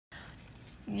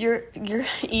You're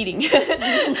eating. You're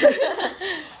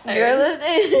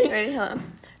listening. Ready? Hold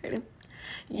on. Ready?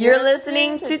 You're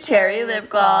listening to Cherry Lip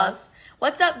Gloss.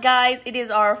 What's up, guys? It is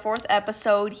our 4th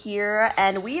episode here,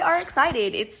 and we are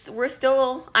excited.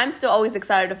 I'm still always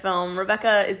excited to film.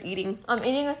 Rebecca is eating. I'm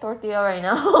eating a tortilla right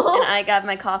now. And I got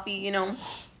my coffee,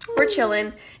 We're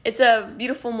chilling. It's a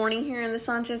beautiful morning here in the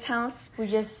Sanchez house. We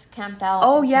just camped out.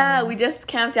 Oh, yeah. We just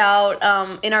camped out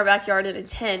in our backyard in a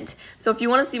tent. So if you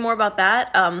want to see more about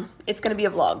that, it's going to be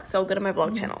a vlog. So go to my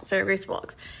vlog channel, Sarah Grace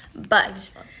Vlogs.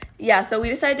 But, yeah, so we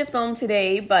decided to film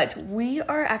today. But we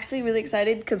are actually really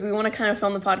excited because we want to kind of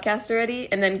film the podcast already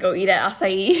and then go eat at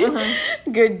Acai.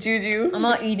 Good juju. I'm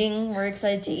not eating. We're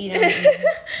excited to eat.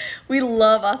 We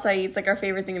love acai. It's like our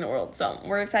favorite thing in the world. So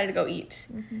we're excited to go eat.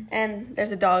 And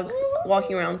there's a dog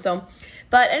walking around.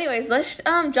 But anyways, let's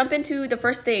jump into the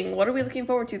first thing. What are we looking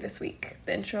forward to this week?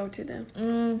 The intro to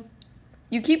the...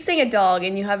 You keep saying a dog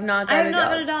and you have not got a dog. I have not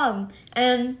got a dog.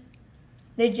 And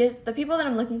the people that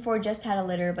I'm looking for just had a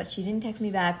litter, but she didn't text me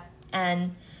back.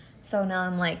 And so now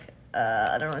I'm like,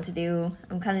 I don't know what to do.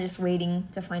 I'm kind of just waiting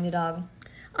to find a dog.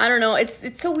 I don't know.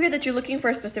 It's so weird that you're looking for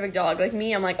a specific dog. Like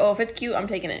me, I'm like, oh, if it's cute, I'm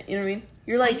taking it. You know what I mean?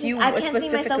 You're like, I can't see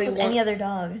myself with any other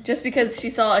dog. Just because she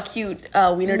saw a cute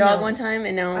wiener dog one time,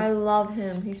 and now... I love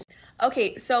him.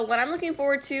 Okay, so what I'm looking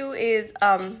forward to is,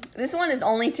 this one is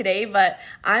only today, but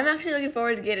I'm actually looking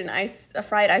forward to getting a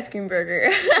fried ice cream burger.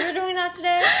 You're doing that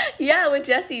today? Yeah, with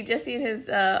Jesse. Jesse and his,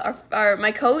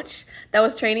 my coach that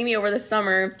was training me over the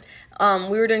summer.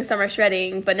 We were doing summer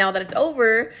shredding, but now that it's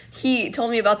over, he told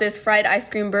me about this fried ice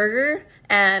cream burger,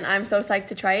 and I'm so psyched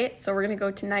to try it. So we're gonna go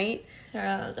tonight.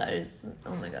 Sarah, that is,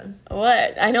 oh my god.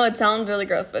 What? I know it sounds really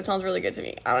gross, but it sounds really good to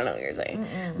me. I don't know what you're saying.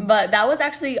 But that was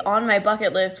actually on my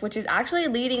bucket list, which is actually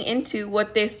leading into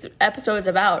what this episode is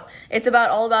about. It's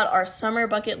all about our summer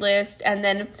bucket list, and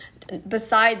then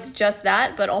besides just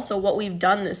that, but also what we've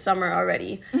done this summer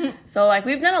already. So,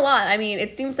 we've done a lot. I mean,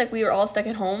 it seems like we were all stuck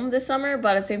at home this summer,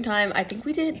 but at the same time, I think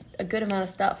we did a good amount of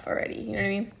stuff already. You know what I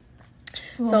mean?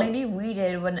 Well, so maybe we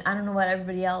did, but I don't know about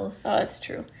everybody else. Oh, that's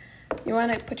true. You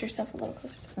want to put yourself a little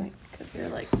closer to the mic because you're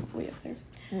way up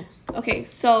there. Okay,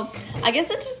 so I guess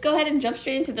let's just go ahead and jump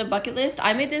straight into the bucket list.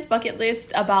 I made this bucket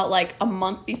list about a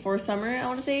month before summer, I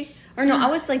want to say. Or no, I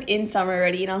was in summer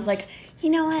already, and I was like,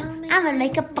 you know what? I'm going to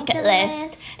make a bucket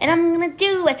list, and I'm going to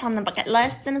do what's on the bucket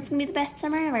list, and it's going to be the best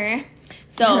summer ever.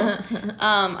 So,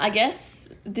 I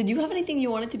guess, did you have anything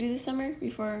you wanted to do this summer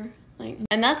before?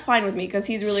 And that's fine with me because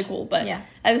he's really cool, but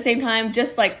at the same time,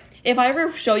 just if I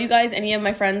ever show you guys any of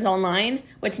my friends online,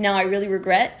 which now I really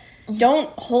regret, don't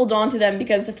hold on to them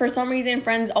because for some reason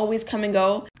friends always come and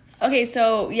go. Okay,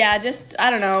 so yeah, just,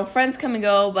 I don't know, friends come and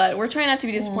go, but we're trying not to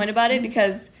be disappointed about it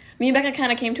because me and Becca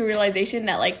kind of came to a realization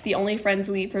that the only friends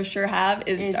we for sure have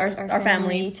is our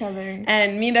family. Each other.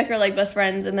 And me and Becca are best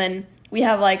friends, and then we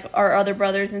have our other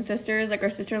brothers and sisters, our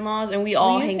sister-in-laws, and we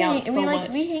all hang out so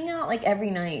much. We hang out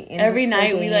every night. Every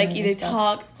night we either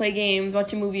talk, play games,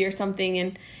 watch a movie or something,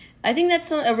 and I think that's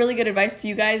a really good advice to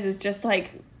you guys is just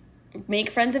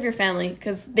make friends of your family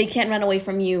because they can't run away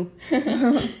from you.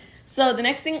 So the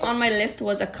next thing on my list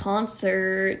was a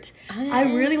concert.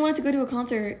 I really wanted to go to a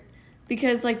concert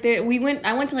because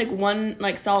I went to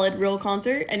one solid real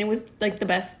concert, and it was the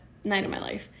best night of my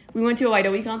life. We went to a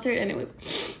Waidowi concert, and it was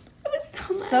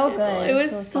so good. It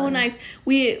was so nice.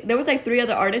 There was 3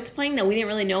 other artists playing that we didn't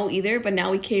really know either, but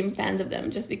now we became fans of them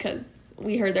just because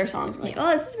we heard their songs. We're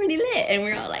oh, this is pretty lit. And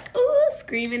we're all ooh,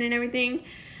 screaming and everything.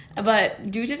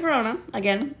 But due to Corona,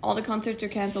 again, all the concerts are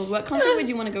canceled. What concert would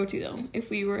you want to go to, though?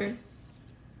 If we were,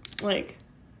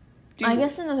 I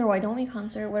guess another Waidomi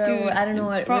concert. Whatever. I don't know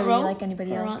what really row?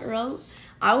 Anybody else. Row?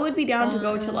 I would be down to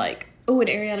go to, an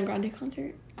Ariana Grande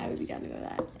concert. I would be down to go to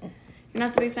that. You're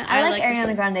not the biggest fan? I like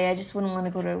Ariana Grande. I just wouldn't want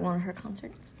to go to one of her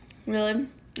concerts. Really?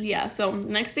 Yeah, so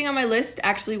next thing on my list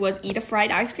actually was eat a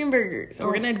fried ice cream burger. So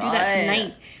we're going to do that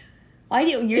tonight. Why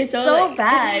do you? It's so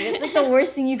bad. It's the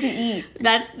worst thing you could eat.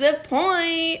 That's the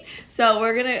point. So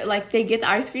we're going to, they get the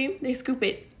ice cream, they scoop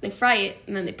it, they fry it,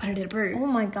 and then they put it in a burger. Oh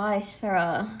my gosh,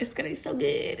 Sarah. It's going to be so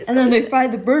good. And then they fry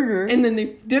the burger. And then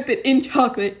they dip it in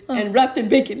chocolate and wrapped in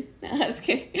bacon. No, I'm just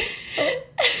kidding.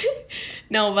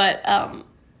 No, but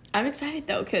I'm excited,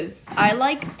 though, because I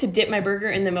like to dip my burger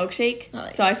in the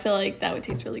milkshake, so I feel like that would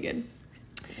taste really good.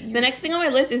 The next thing on my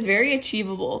list is very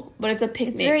achievable, but it's a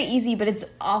picnic. It's very easy, but it's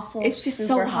also it's just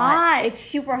so hot. It's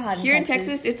super hot here in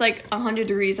Texas. It's 100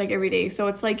 degrees every day, so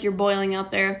it's you're boiling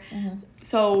out there.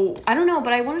 So I don't know,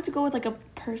 but I wanted to go with a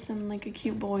person, a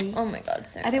cute boy. Oh my god,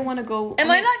 Sarah. I didn't want to go.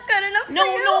 Am I not good enough?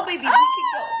 No, baby, we can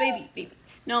go, baby.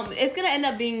 No, it's gonna end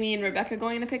up being me and Rebecca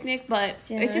going on a picnic, but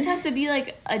it just has to be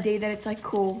like a day that it's like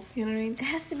cool. You know what I mean? It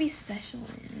has to be special,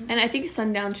 man. And I think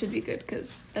sundown should be good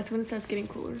because that's when it starts getting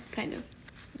cooler, kind of.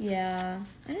 Yeah.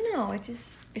 I don't know. It's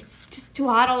just too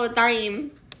hot all the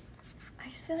time. I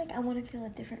just feel like I want to feel a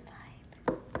different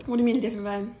vibe. What do you mean a different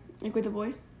vibe? Like with a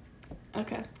boy?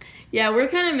 Okay. Yeah, we're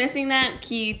kind of missing that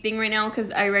key thing right now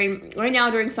because right now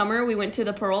during summer we went to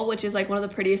the Pearl, which is like one of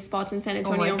the prettiest spots in San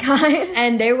Antonio. Oh my God.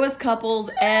 And there was couples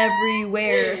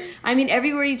everywhere. I mean,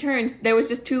 everywhere you turned, there was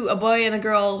just a boy and a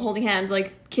girl holding hands,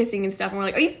 like kissing and stuff. And we're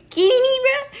like, are you kidding me,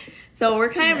 bro? So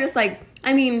we're kind of just like,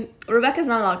 I mean, Rebecca's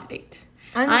not allowed to date.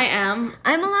 I am.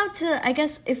 I'm allowed to, I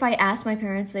guess if I asked my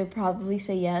parents, they would probably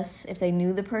say yes if they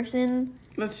knew the person.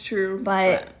 That's true.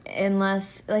 But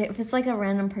unless, like, if it's like a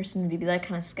random person, they'd be like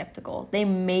kind of skeptical. They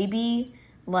maybe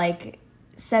like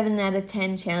 7 out of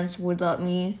 10 chance would let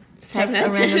me text a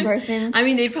random person. I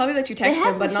mean, they'd probably let you text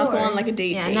them, but not go on like a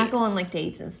date. Yeah, not go on like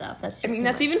dates and stuff. That's just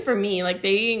that's even for me. Like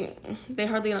they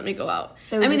hardly let me go out.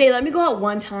 They let me go out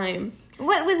one time.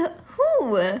 What with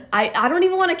who? I don't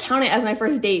even want to count it as my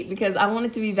first date because I want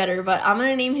it to be better. But I'm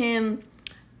gonna name him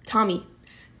Tommy.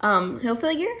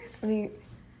 Hilfiger? I mean,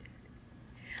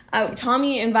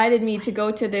 Tommy invited me to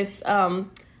go to this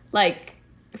like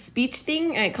speech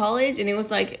thing at college, and it was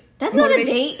like that's not a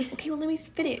date. Okay, well let me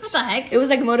finish. What the heck? It was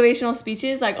like motivational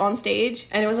speeches like on stage,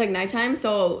 and it was like nighttime.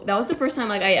 So that was the first time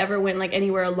like I ever went like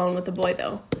anywhere alone with a boy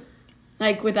though,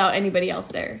 like without anybody else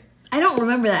there. I don't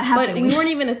remember that happening. But we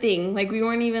weren't even a thing. Like we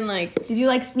weren't even like. Did you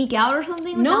like sneak out or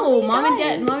something? No, mom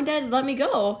and dad let me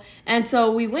go, and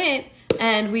so we went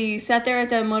and we sat there at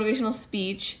the motivational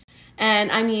speech. And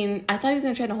I mean, I thought he was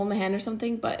gonna try to hold my hand or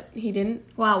something, but he didn't.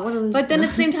 Wow, what a loser. But then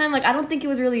at the same time, like I don't think it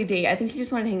was really a date. I think he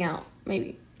just wanted to hang out,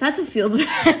 maybe. That's what feels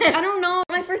bad. I don't know.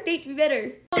 My first date to be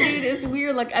better. Oh, dude, it's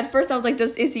weird. Like at first I was like,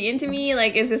 is he into me?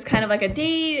 Like, is this kind of like a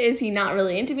date? Is he not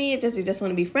really into me? Does he just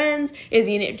want to be friends? Is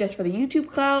he in it just for the YouTube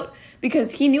clout?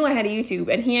 Because he knew I had a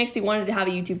YouTube, and he actually wanted to have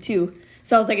a YouTube too.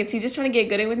 So I was like, is he just trying to get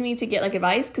good with me to get like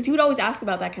advice? Because he would always ask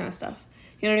about that kind of stuff.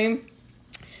 You know what I mean?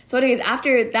 So anyways,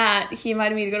 after that, he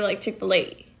invited me to go to like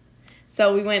Chick-fil-A.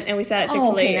 So we went and we sat at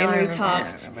Chick-fil-A and we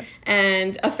talked.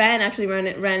 And a fan actually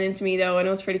ran into me though, and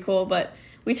it was pretty cool. But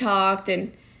we talked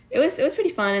and it was pretty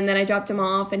fun. And then I dropped him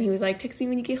off, and he was like, "Text me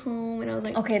when you get home." And I was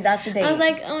like, "Okay, that's a date." I was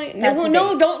like, "Oh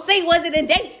no, don't say it wasn't a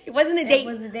date. It wasn't a date.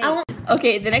 It was a date."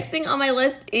 Okay, the next thing on my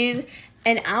list is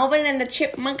an Alvin and the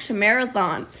Chipmunks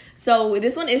marathon. So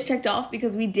this one is checked off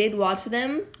because we did watch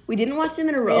them. We didn't watch them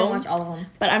in a row. We didn't watch all of them.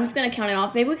 But I'm just gonna count it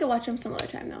off. Maybe we could watch them some other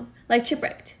time though. Like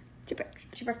Chipwrecked.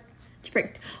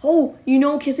 Oh, you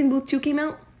know Kissing Booth 2 came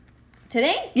out?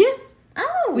 Today? Yes.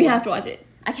 Oh. We have to watch it.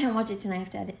 I can't watch it tonight. I have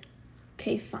to edit.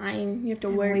 Okay, fine. You have to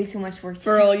work. Way too much work.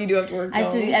 Girl, you do have to work. I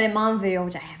have to edit mom's video,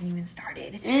 which I haven't even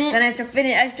started. Then I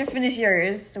have to finish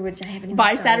yours, which I haven't even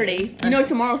by started. Saturday. You know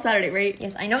tomorrow's Saturday, right?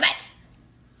 Yes, I know that.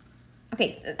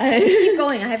 Okay, just keep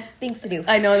going. I have things to do.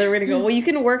 I know, they're ready to go. Well, you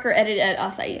can work or edit at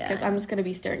Acai, because I'm just going to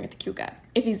be staring at the cute guy.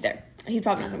 If he's there. He's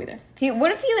probably not going to be there. What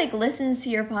if he, like, listens to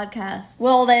your podcast?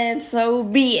 Well, then, so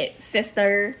be it,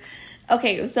 sister.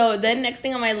 Okay, so then next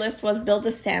thing on my list was build a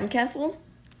sandcastle.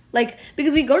 Like,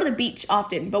 because we go to the beach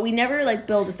often, but we never, like,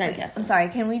 build a sandcastle. I'm sorry,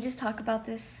 can we just talk about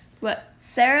this? What?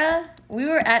 Sarah, we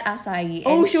were at Acai.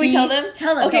 Oh, should we tell them?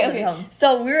 Tell them. Okay.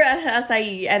 So we were at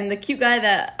Acai, and the cute guy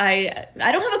that I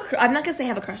don't have I'm not gonna say I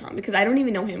have a crush on because I don't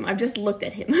even know him. I've just looked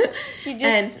at him. She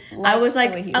just. And I was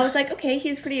like, okay,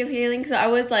 he's pretty appealing. So I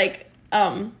was like,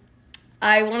 I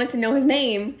wanted to know his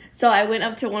name, so I went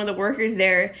up to one of the workers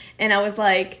there, and I was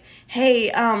like, hey,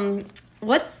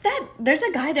 what's that? There's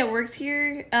a guy that works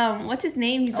here. What's his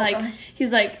name? He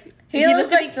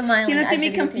looked at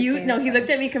me confused. No, he looked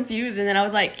at me confused, and then I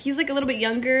was like, he's like a little bit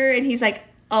younger, and he's like,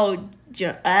 oh,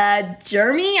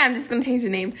 Jeremy? I'm just gonna change the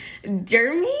name.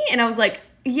 Jeremy? And I was like,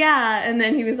 yeah. And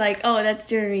then he was like, oh, that's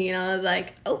Jeremy. And I was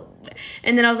like, oh.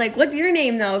 And then I was like, what's your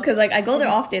name, though? Because, like, I go there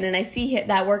often, and I see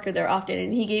that worker there often,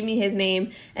 and he gave me his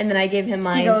name, and then I gave him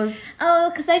mine. She goes,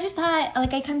 oh, because I just thought,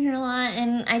 like, I come here a lot,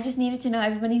 and I just needed to know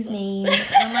everybody's names.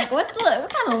 And I'm like, what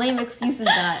kind of lame excuse is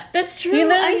that? That's true. He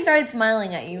literally started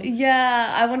smiling at you.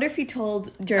 Yeah, I wonder if he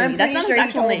told Jeremy. I'm pretty sure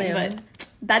he told name, him. But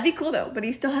that'd be cool, though. But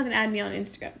he still hasn't added me on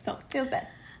Instagram, so. Feels bad.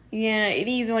 Yeah, it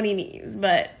is what he needs,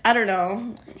 but I don't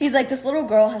know. He's like, this little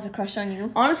girl has a crush on you.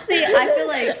 Honestly,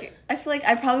 I feel like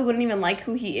I probably wouldn't even like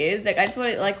who he is. Like, I just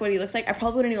wouldn't like what he looks like. I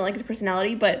probably wouldn't even like his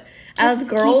personality, but just as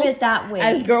girls, keep it that way.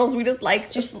 As girls, we just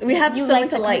like, we have someone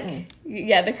to like. Curtain.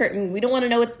 Yeah, the curtain. We don't want to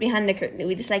know what's behind the curtain.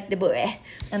 We just like the boy.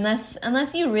 Unless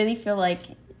you really feel like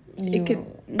it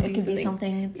could be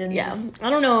something. Then yeah, I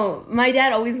don't know. My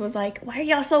dad always was like, "Why are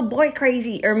y'all so boy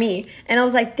crazy?" Or me, and I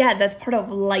was like, "Dad, that's part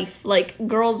of life. Like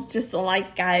girls just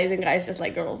like guys, and guys just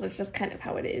like girls. It's just kind of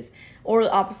how it is." Or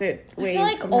the opposite way. I feel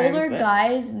like older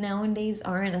guys nowadays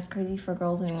aren't as crazy for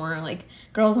girls anymore. Like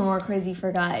girls are more crazy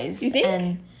for guys. You think?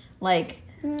 And like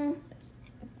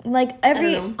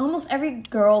almost every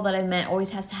girl that I met always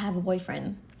has to have a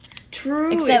boyfriend.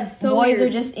 True. Except it's so boys weird.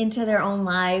 are just into their own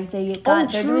lives. They're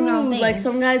doing their own things. Like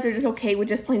some guys are just okay with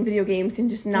just playing video games and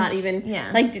just not even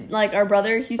like our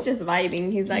brother. He's just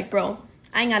vibing. He's like, bro,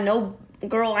 I ain't got no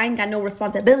girl. I ain't got no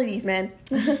responsibilities, man.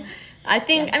 I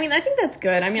think that's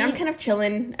good. I mean, I'm kind of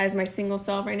chilling as my single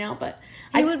self right now, but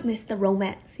I just miss the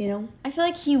romance, you know? I feel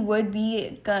like he would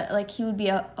be, like, he would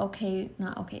be not okay,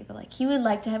 but, like, he would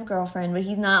like to have a girlfriend, but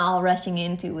he's not all rushing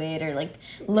into it or, like,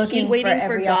 looking for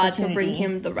every God to bring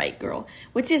him the right girl,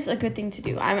 which is a good thing to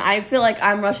do. I feel like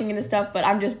I'm rushing into stuff, but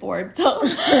I'm just bored, so,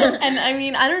 and I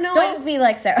mean, I don't know. Don't be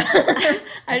like Sarah.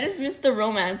 I just miss the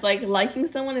romance. Like, liking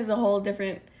someone is a whole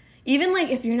different... Even, like,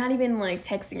 if you're not even, like,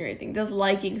 texting or anything, just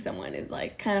liking someone is,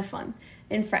 like, kind of fun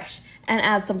and fresh and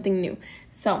adds something new.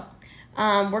 So,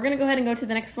 we're going to go ahead and go to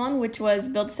the next one, which was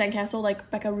Build a Sandcastle, like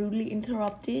Becca rudely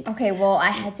interrupted. Okay, well,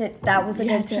 that was,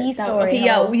 like, a tea story. Okay,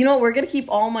 yeah, you know what? We're going to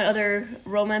keep all my other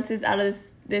romances out of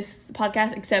this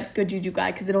podcast, except Good Juju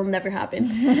Guy, because it'll never happen.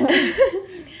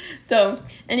 So,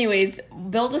 anyways,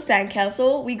 Build a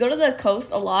Sandcastle. We go to the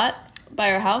coast a lot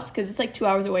by our house, because it's, like, 2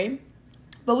 hours away.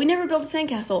 But we never built a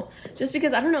sandcastle. Just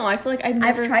because, I don't know, I feel like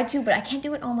I've tried to, but I can't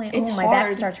do it on my own. My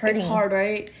back starts hurting. It's hard,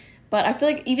 right? But I feel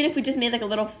like even if we just made, like,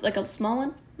 a small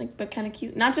one, like, but kind of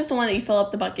cute. Not just the one that you fill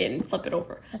up the bucket and flip it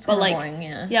over. That's kind of boring,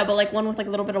 yeah. Yeah, but, like, one with, like, a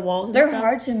little bit of walls and They're stuff.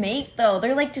 hard to make, though.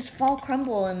 They're, like, just fall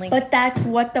crumble and, like... But that's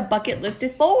what the bucket list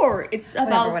is for. It's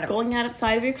about going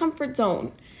outside of your comfort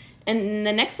zone. And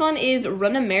the next one is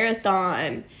run a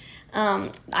marathon.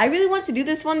 I really wanted to do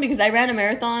this one because I ran a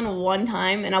marathon one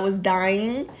time and I was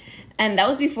dying. And that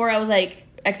was before I was, like,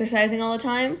 exercising all the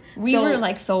time. We were,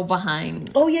 like, so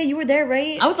behind. Oh, yeah, you were there,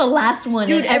 right? I was the last one.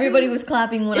 Dude, and everybody was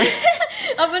clapping when a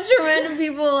bunch of random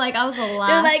people, like, I was the last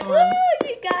one. They're like, woo,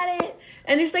 you got it.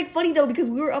 And it's, like, funny, though, because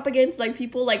we were up against, like,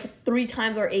 people, like, 3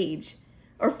 times our age.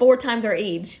 Or 4 times our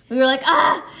age. We were like,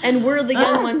 And we're the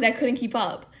young ones that couldn't keep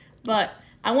up. But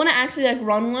I want to actually, like,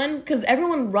 run one. Because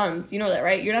everyone runs. You know that,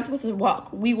 right? You're not supposed to walk.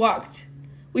 We walked.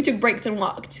 We took breaks and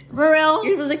walked. For real?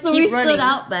 You're supposed to so keep we running. Stood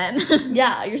out then.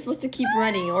 Yeah, you're supposed to keep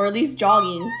running or at least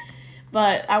jogging.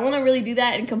 But I want to really do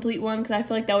that and complete one because I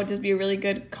feel like that would just be a really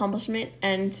good accomplishment.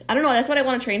 And I don't know, that's what I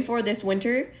want to train for this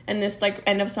winter and this like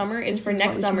end of summer is for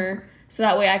next summer. So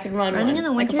that way I can run running in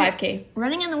the winter, like a 5K.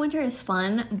 Running in the winter is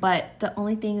fun, but the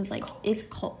only thing is like it's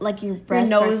cold. Like your breath,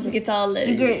 your nose gets all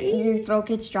your throat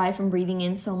gets dry from breathing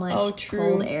in so much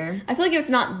cold air. I feel like if it's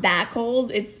not that cold,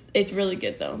 it's really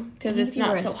good though because it's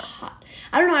not so hot.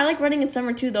 I don't know. I like running in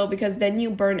summer too though because then you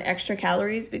burn extra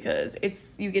calories because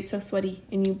you get so sweaty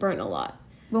and you burn a lot.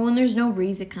 But when there's no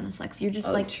breeze, it kind of sucks. You're just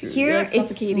here. Like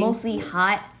it's mostly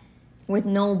hot. With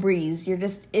no breeze,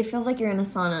 it feels like you're in a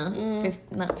sauna,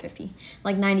 not 50,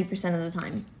 like 90% of the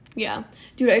time. Yeah.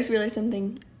 Dude, I just realized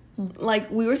something. Like,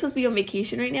 we were supposed to be on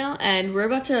vacation right now, and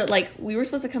we were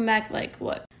supposed to come back, like,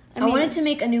 what? I wanted to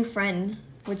make a new friend,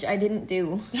 which I didn't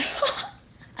do.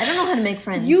 I don't know how to make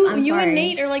friends. You and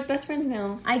Nate are, like, best friends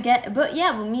now. But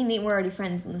me and Nate were already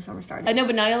friends when the summer started. I know,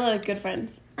 but now y'all are, like, good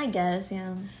friends. I guess,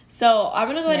 yeah. So, I'm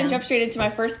gonna go ahead and jump straight into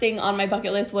my first thing on my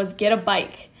bucket list was get a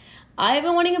bike. I've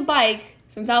been wanting a bike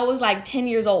since I was like 10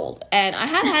 years old, and I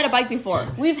have had a bike before.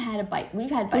 We've had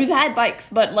bikes,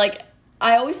 but like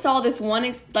I always saw this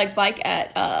one like bike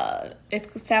at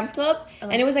it's Sam's Club,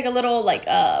 and it was like a little like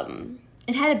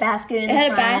it had a basket in it the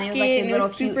had front. A basket, and it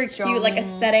was super cute, like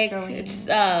aesthetic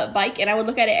bike, and I would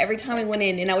look at it every time I went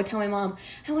in, and I would tell my mom,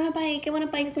 I want a bike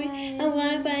for me, I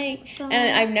want a bike, and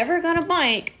I've never got a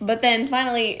bike, but then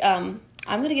finally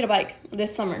I'm going to get a bike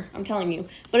this summer, I'm telling you.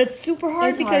 But it's super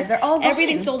hard because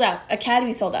everything's sold out.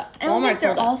 Academy sold out. Walmart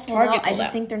sold out. Target sold out. I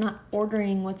just think they're not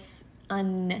ordering what's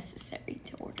unnecessary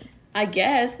to order. I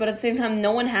guess, but at the same time,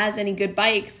 no one has any good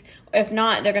bikes. If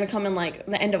not, they're going to come in like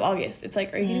the end of August. It's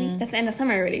like, are you kidding me? That's the end of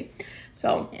summer already.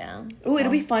 So, yeah. Ooh,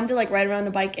 it'll be fun to like ride around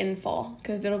a bike in fall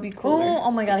because it'll be cooler. Oh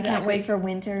my god, I can't wait for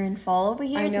winter and fall over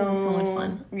here. I know. It's going to be so much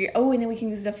fun. Oh, and then we can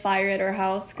use the fire at our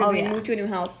house because we moved to a new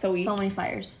house. So many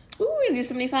fires. Ooh, we're gonna do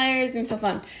so many fires and so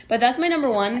fun. But that's my number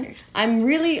one. I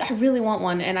really want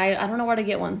one, and I don't know where to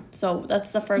get one. So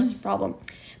that's the first problem.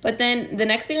 But then the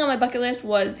next thing on my bucket list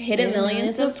was hit a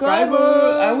million subscribers.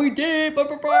 And we did.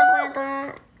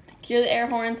 Cue the air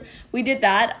horns. We did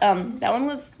that. That one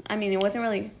was, I mean, it wasn't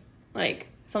really like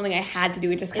something I had to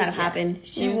do. It just kind of happened.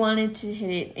 She wanted to hit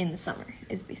it in the summer,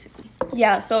 is basically.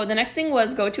 Yeah, so the next thing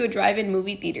was go to a drive-in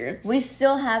movie theater. We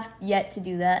still have yet to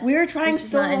do that. We are trying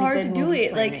so hard to do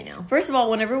it. Like, right now. First of all,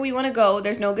 whenever we want to go,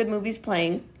 there's no good movies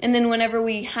playing. And then whenever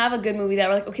we have a good movie that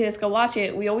we're like, okay, let's go watch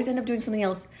it, we always end up doing something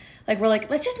else. Like, we're like,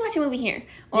 let's just watch a movie here.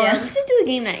 Or let's just do a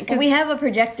game night. Well, we have a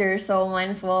projector, so might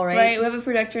as well, right? Right, we have a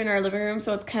projector in our living room,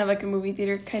 so it's kind of like a movie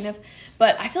theater, kind of.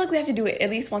 But I feel like we have to do it at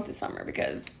least once this summer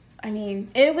because, I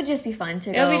mean... It would just be fun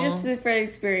to go. It would be just for the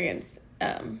experience.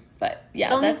 But, yeah.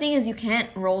 The only thing is you can't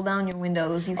roll down your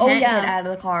windows. You can't get out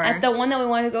of the car. At the one that we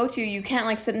wanted to go to, you can't,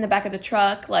 like, sit in the back of the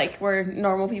truck, like, where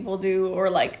normal people do,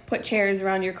 or, like, put chairs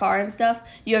around your car and stuff.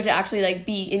 You have to actually, like,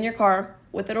 be in your car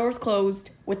with the doors closed,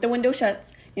 with the window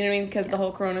shut. You know what I mean? Because the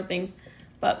whole Corona thing.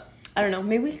 But, I don't know.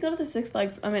 Maybe we could go to the Six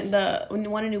Flags. I mean, the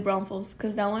one in New Braunfels.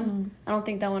 Because that one, I don't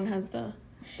think that one has the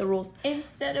rules.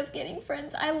 Instead of getting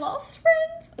friends, I lost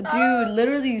friends. Dude,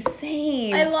 literally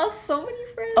same. I lost so many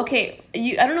friends. Okay,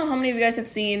 I don't know how many of you guys have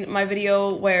seen my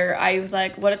video where I was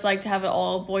like, what it's like to have an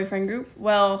all-boyfriend group.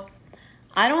 Well,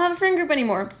 I don't have a friend group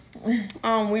anymore.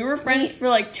 We were friends for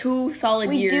like 2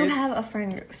 solid years. We do have a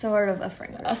friend group, sort of a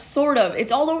friend group. Sort of.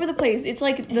 It's all over the place. It's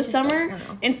like the summer, like,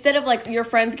 instead of like your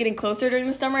friends getting closer during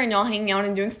the summer and y'all hanging out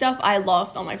and doing stuff, I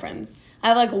lost all my friends. I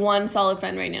have like one solid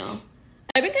friend right now.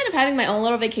 I've been kind of having my own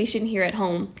little vacation here at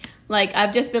home. Like,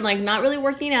 I've just been, like, not really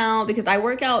working out because I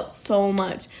work out so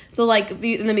much. So, like,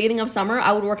 in the beginning of summer,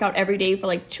 I would work out every day for,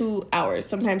 like, 2 hours,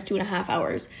 sometimes 2.5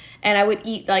 hours. And I would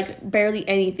eat, like, barely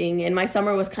anything. And my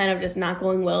summer was kind of just not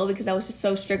going well because I was just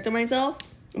so strict on myself.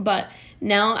 But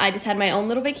now I just had my own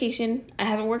little vacation. I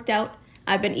haven't worked out.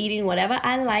 I've been eating whatever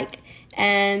I like.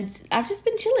 And I've just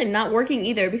been chilling, not working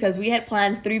either because we had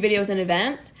planned 3 videos in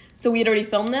advance. So we had already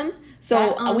filmed them.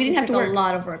 So we didn't have to work a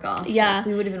lot of work off. Yeah, like,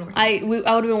 we would have been working. I would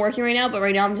have been working right now, but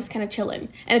right now I'm just kind of chilling.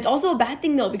 And it's also a bad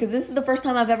thing though because this is the first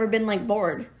time I've ever been like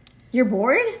bored. You're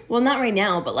bored? Well, not right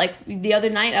now, but like the other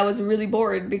night I was really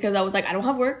bored because I was like, I don't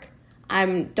have work. I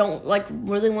don't like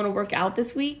really want to work out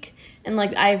this week, and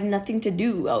like I have nothing to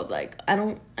do. I was like, I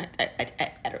don't.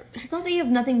 It's not that you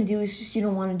have nothing to do. It's just you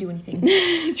don't want to do anything.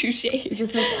 Touche. You're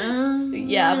just like,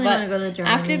 yeah. really but go to the gym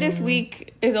after this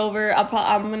week is over,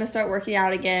 I'm gonna start working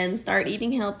out again. Start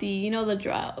eating healthy. You know the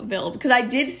drill. Because I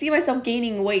did see myself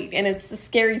gaining weight, and it's a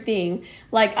scary thing.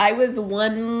 Like I was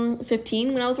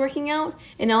 115 when I was working out,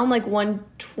 and now I'm like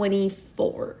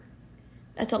 124.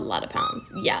 That's a lot of pounds.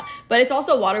 Yeah. But it's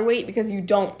also water weight because you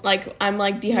don't, like, I'm,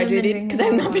 like, dehydrated because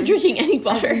I've not been drinking any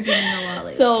water.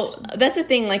 So that's the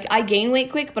thing. Like, I gain weight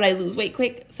quick, but I lose weight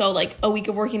quick. So, like, a week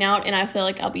of working out, and I feel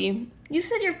like I'll be... You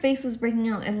said your face was breaking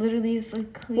out. It literally is,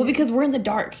 like, clear. Well, because we're in the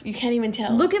dark. You can't even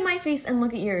tell. Look at my face and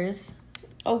look at yours.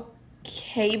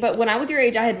 Okay. But when I was your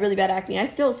age, I had really bad acne. I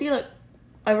still... See, look.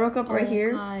 I broke up right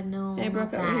here. Oh, God, no. I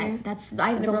broke up right here. I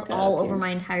have those all over my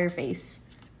entire face.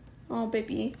 Oh,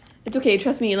 baby. It's okay,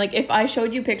 trust me. Like, if I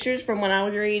showed you pictures from when I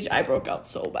was your age, I broke out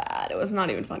so bad. It was not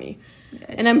even funny. Good.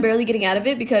 And I'm barely getting out of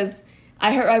it because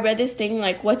I read this thing,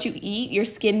 like, what you eat, your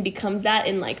skin becomes that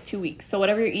in, like, 2 weeks. So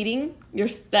whatever you're eating,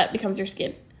 that becomes your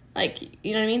skin. Like,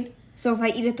 you know what I mean? So if I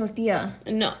eat a tortilla,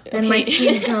 no, then my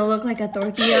skin's gonna look like a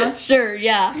tortilla? Sure,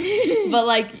 yeah. But,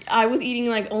 like, I was eating,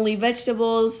 like, only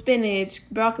vegetables, spinach,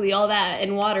 broccoli, all that,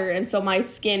 and water. And so my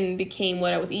skin became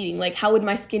what I was eating. Like, how would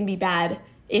my skin be bad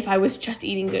if I was just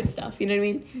eating good stuff? You know what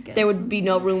I mean? There would be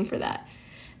no room for that.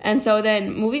 And so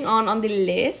then moving on the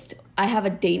list, I have a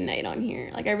date night on here.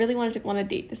 Like, I really wanted to go on a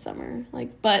date this summer.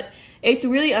 Like, but it's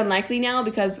really unlikely now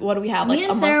because what do we have? Me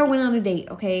and Sarah went on a date,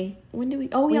 okay? When did we?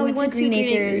 Oh, yeah, we went to Green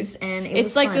Acres. And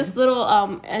it's like fun. This little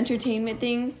entertainment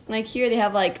thing. Like, here they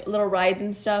have, like, little rides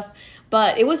and stuff.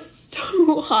 But it was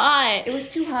too hot. It was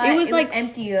too hot. It was like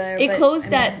empty there. It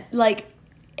closed at, like,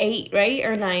 8, right?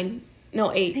 Or 9. No,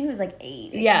 8. I think it was like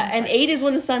 8. Yeah, and 8 is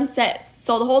when the sun sets.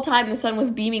 So the whole time the sun was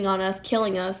beaming on us,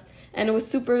 killing us. And it was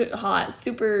super hot,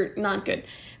 super not good.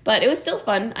 But it was still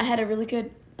fun. I had a really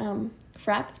good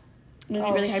frap.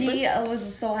 Really she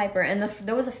was so hyper. And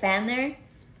there was a fan there.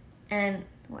 And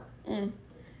what?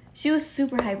 She was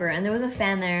super hyper. And there was a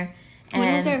fan there. And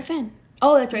when was there a fan?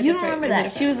 Oh, that's right. You don't remember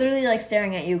that. She was literally like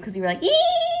staring at you because you were like,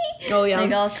 eee! Oh, yeah.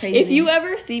 Like all crazy. If you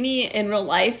ever see me in real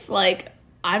life, like...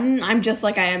 I'm just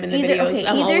like I am in the videos. Okay,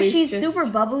 either she's super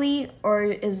bubbly or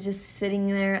is just sitting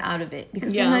there out of it.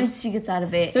 Because sometimes she gets out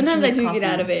of it. Sometimes I do get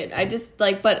out of it. I just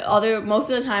like, but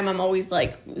most of the time I'm always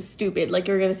like stupid. Like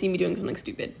you're gonna see me doing something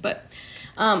stupid. But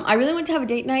I really want to have a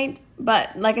date night.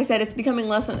 But like I said, it's becoming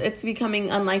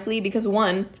unlikely because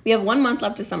one, we have 1 month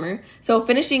left of summer. So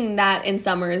finishing that in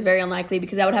summer is very unlikely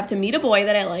because I would have to meet a boy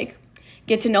that I like,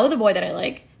 get to know the boy that I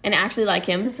like, and actually like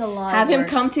him. That's a lot Have of him work.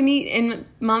 come to meet and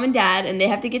mom and dad, and they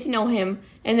have to get to know him,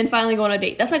 and then finally go on a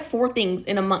date. That's like 4 things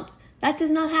in a month. That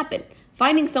does not happen.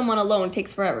 Finding someone alone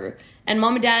takes forever. And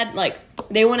mom and dad, like,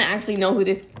 they want to actually know who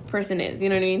this person is. You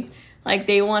know what I mean? Like,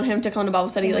 they want him to come to Bible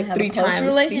study like 3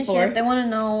 times before. They want to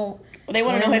know. They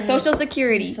want to know his social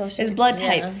security, his blood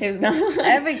type, his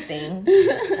everything.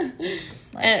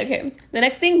 Okay, the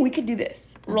next thing, we could do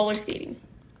this. Roller skating.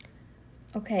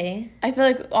 Okay. I feel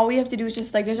like all we have to do is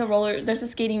just, like, there's a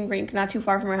skating rink not too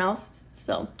far from our house.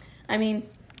 So, I mean,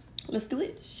 let's do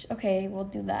it. Okay, we'll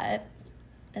do that.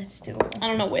 That's doable. I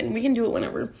don't know when. We can do it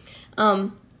whenever.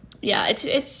 Yeah,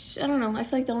 it's I don't know. I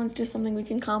feel like that one's just something we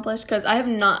can accomplish because I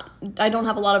don't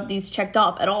have a lot of these checked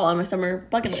off at all on my summer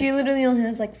bucket list. She literally only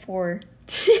has like 4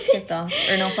 checked off,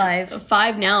 or no, 5.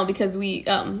 5 now because we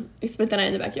spent the night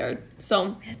in the backyard.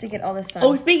 So We have to get all this done.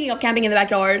 oh, speaking of camping in the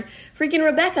backyard, freaking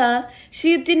Rebecca,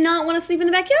 she did not want to sleep in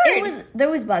the backyard.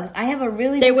 There was bugs. I have a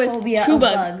really There big was phobia 2 of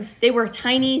bugs. They were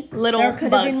tiny little There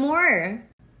could bugs. have been more.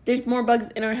 There's more bugs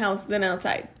in our house than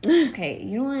outside. Okay,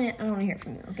 you know what? I don't want to hear it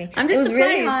from you. Okay, I'm just it was surprised.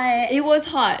 really hot. It was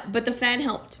hot, but the fan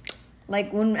helped.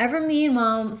 Like whenever me and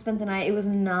mom spent the night, it was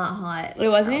not hot. It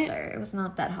wasn't? out there. It was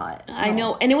not that hot. I No.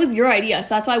 know, and it was your idea.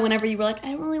 So that's why whenever you were like,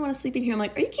 I don't really want to sleep in here, I'm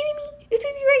like, are you kidding me? This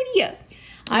is your idea.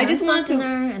 I just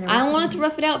wanted to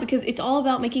rough it out because it's all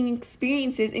about making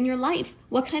experiences in your life.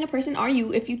 What kind of person are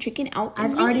you if you chicken out?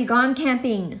 I've already gone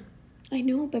camping. I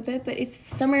know, but it's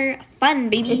summer fun,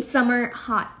 baby. It's summer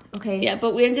hot. Okay. Yeah,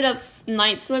 but we ended up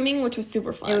night swimming, which was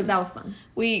super fun. That was fun.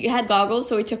 We had goggles,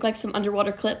 so we took like some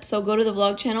underwater clips. So go to the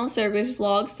vlog channel, Sarah's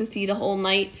Vlogs, to see the whole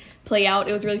night play out.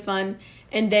 It was really fun.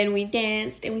 And then we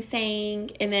danced and we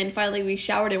sang, and then finally we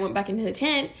showered and went back into the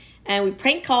tent. And we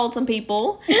prank called some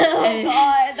people. Oh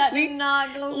God, that did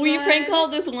not go We well. prank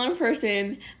called this one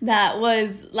person that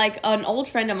was like an old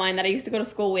friend of mine that I used to go to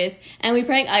school with. And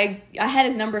I had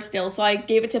his number still, so I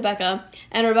gave it to Becca.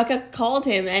 And Rebecca called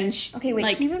him and Okay, wait,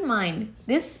 like, keep in mind,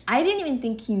 I didn't even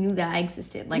think he knew that I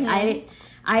existed. Like, Mhm.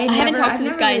 I haven't talked to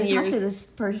this guy in really talked years. to this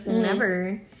person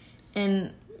ever.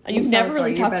 And You've I'm never so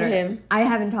really sorry, talked to him. I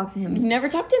haven't talked to him. You've never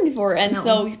talked to him before. And No.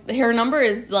 so her number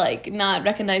is like not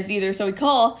recognized either. So we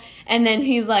call, and then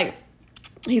he's like,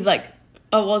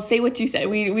 oh, well, say what you said.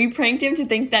 We pranked him to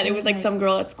think that it was like some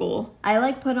girl at school. I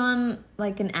like put on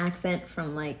like an accent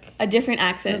from like A different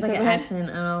accent. it was like So an go ahead. accent.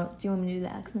 I don't know. Do you want me to do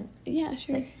the accent? Yeah,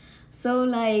 sure. So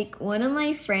like one of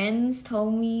my friends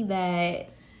told me that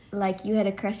like you had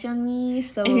a crush on me.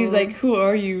 So And he's like, who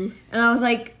are you? and I was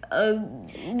like,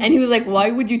 And he was like,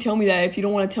 why would you tell me that if you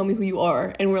don't want to tell me who you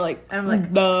are? And we're like, I'm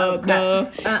like, duh, oh, crap.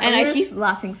 duh. And And he's he's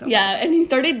laughing so yeah, and he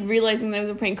started realizing that it was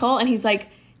a prank call, and he's like,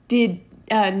 did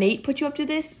Nate put you up to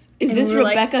this? Is And this we were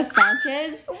like, Rebecca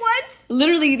Sanchez? What?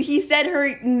 Literally, he said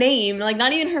her name, like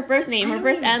not even her first name, her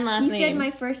first and last He name. said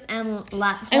my first and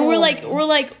last. And we're whole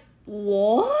like, name.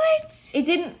 what? It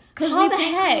didn't. How the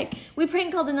heck? We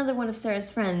prank called another one of Sarah's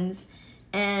friends,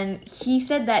 and he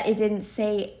said that it didn't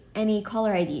say any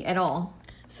caller ID at all.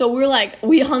 So we're like,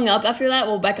 we hung up after that.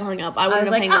 Well, Becca hung up. I was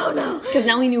wouldn't like, have hung oh, up. no. Because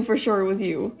now he knew for sure it was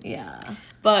you. Yeah.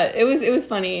 But it was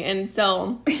funny, and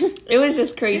so it was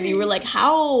just crazy. We're like,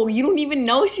 how? You don't even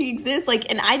know she exists? Like,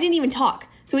 and I didn't even talk.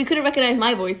 So he couldn't recognize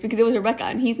my voice because it was Rebecca,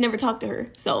 and he's never talked to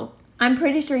her. So I'm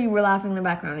pretty sure you were laughing in the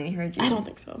background and he heard you. I don't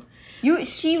think so.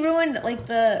 She ruined like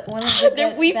the one of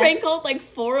the We best- prank called like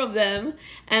 4 of them,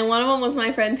 and one of them was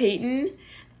my friend Peyton.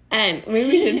 And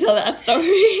maybe we should tell that story.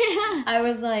 I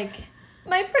was like,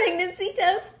 my pregnancy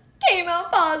test came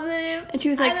out positive. And she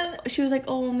was like,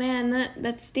 oh man,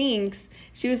 that stinks.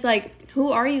 She was like,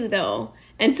 who are you though?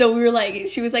 And so we were like,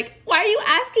 she was like, why are you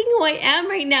asking who I am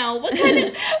right now? What kind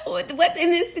of, what's in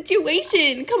this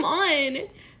situation? Come on.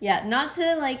 Yeah, not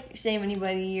to like shame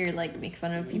anybody or like make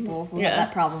fun of people who Yeah. have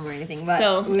that problem or anything, but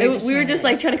So we were just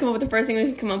trying like trying to come up with the first thing we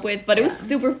could come up with, but it was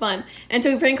super fun. And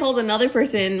so we prank called another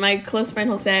person, my close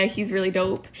friend Jose. He's really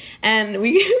dope, and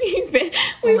we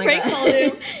my prank God. called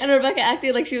him. And Rebecca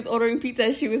acted like she was ordering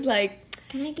pizza. She was like,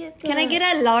 Can I get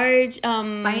a large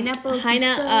Pineapple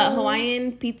pizza?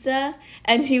 Hawaiian pizza?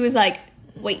 And she was like,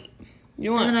 wait.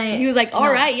 You want? And then He was like, all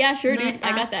no. right, yeah, sure, And dude, I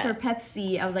got asked that. for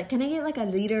Pepsi. I was like, can I get like a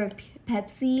liter of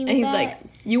Pepsi? And he's like,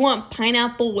 you want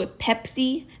pineapple with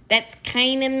Pepsi? That's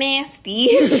kind of nasty.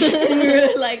 And we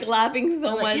were like laughing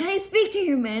so much. can I speak to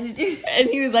your manager? And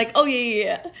he was like, oh,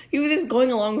 yeah. He was just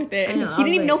going along with it. I And know, he I didn't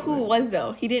was even know like, who it was,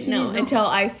 though. He didn't know didn't know. until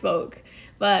I spoke.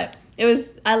 But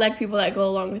I like people that go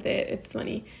along with it. It's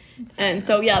funny. And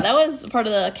so, yeah, that was part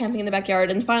of the camping in the backyard.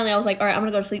 And finally, I was like, all right, I'm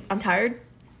going to go to sleep. I'm tired.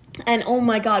 And oh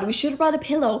my God, we should have brought a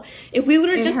pillow. If we would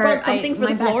have just brought something for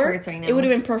my the back floor, hurts right now. it would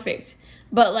have been perfect.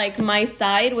 but like my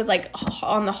side was like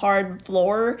on the hard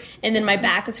floor, and then my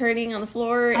back was hurting on the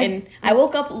floor, and I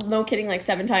woke up, no kidding, like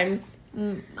 7 times.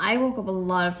 I woke up a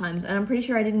lot of times, and I'm pretty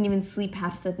sure I didn't even sleep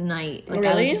half the night. Like,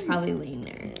 Really? I was just probably laying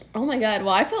there. Oh my god,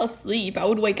 well, I fell asleep. I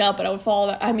would wake up and I would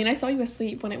fall. I mean, I saw you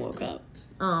asleep when I woke up.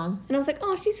 Oh. And I was like,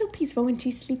 oh, she's so peaceful when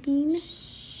she's sleeping.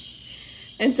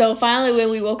 And so finally when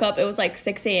we woke up, it was like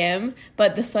 6 a.m.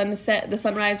 But the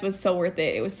sunrise was so worth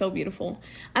it. It was so beautiful.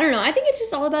 I don't know. I think it's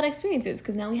just all about experiences,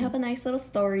 because now we have a nice little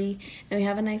story and we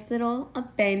have a nice little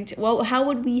event. Well, how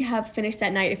would we have finished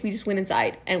that night if we just went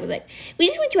inside and was like, we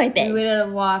just went to our bed?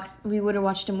 We would have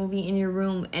watched a movie in your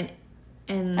room, and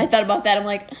I thought about that. I'm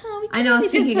like, oh, we I know, I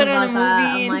was just thinking put on a about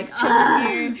that. movie I'm and like, just chill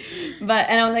here.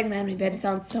 And I was like, man, my bed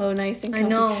sounds so nice and comfy. I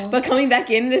know. But coming back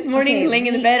in this morning, laying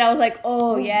in the bed, I was like,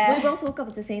 oh, yeah. We both woke up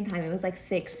at the same time. It was like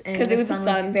 6. And 'Cause it was the sun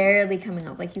sun. was barely coming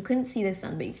up. Like, you couldn't see the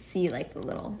sun, but you could see, like, the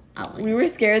little outline. We were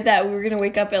scared that we were going to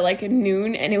wake up at like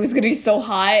noon and it was going to be so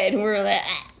hot, and we were like,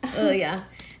 ah. Oh, yeah.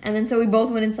 And then so we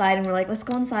both went inside, and we're like, let's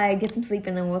go inside, get some sleep,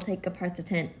 and then we'll take apart the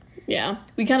tent. Yeah,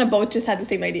 we kind of both just had the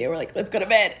same idea. We're like, let's go to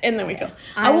bed, and then we go.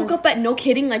 I I woke was- up at, no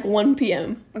kidding, like 1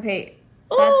 p.m. Okay,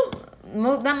 Oh.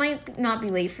 that might not be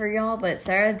late for y'all, but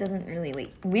Sarah doesn't really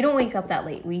late. We don't wake up that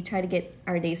late. We try to get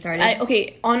our day started.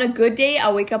 Okay, on a good day,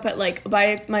 I'll wake up at like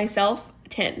by myself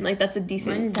 10. Like that's a Mine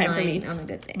decent is time for 9 me. on a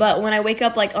good day. But when I wake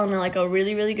up like on like a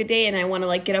really really good day and I want to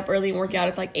like get up early and work out,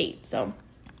 it's like 8. So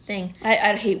Dang.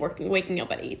 I'd hate waking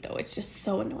up at 8 though. It's just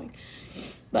so annoying.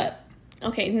 But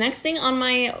okay, next thing on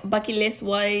my bucket list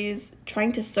was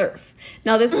trying to surf.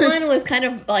 Now this one was kind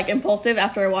of like impulsive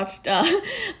after I watched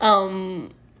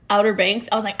Outer Banks.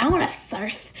 I was like, I want to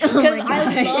surf because Oh my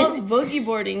I God. love boogie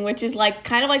boarding, which is like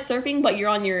kind of like surfing, but you're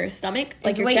on your stomach,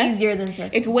 like It's your way chest. easier than surfing.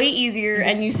 It's way easier, You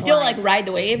and you just still slide. like ride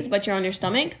the waves, but you're on your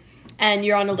stomach. And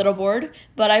you're on a little board,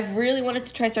 but I've really wanted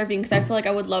to try surfing because I feel like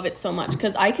I would love it so much.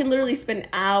 Because I can literally spend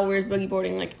hours boogie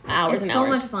boarding, like hours It's and so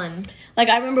hours. much fun. Like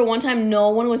I remember one time, no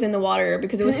one was in the water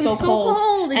because it was so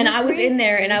cold, It and was I was in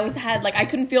there, crazy. and I had like I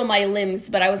couldn't feel my limbs,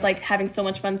 but I was like having so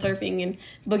much fun surfing and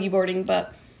boogie boarding.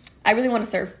 But I really want to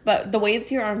surf, but the waves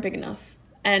here aren't big enough.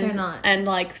 And They're not. and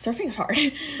like surfing is hard.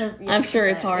 So, I'm sure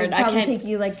it's hard. It'd I probably can't. take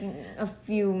you like a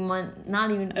few months,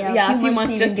 not even A few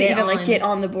months just to even like on. get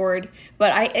on the board.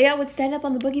 But I would stand up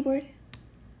on the boogie board.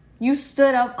 You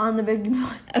stood up on the big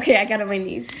board. Okay, I got on my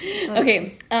knees.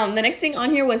 Okay, the next thing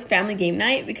on here was family game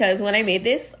night, because when I made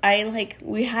this,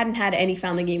 we hadn't had any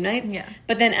family game nights. Yeah.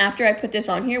 But then after I put this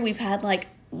on here, we've had like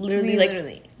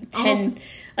literally 10. Almost-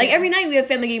 Like every night we have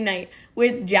family game night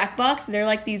with Jackbox. They're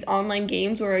like these online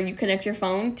games where you connect your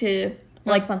phone to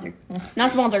Like sponsored.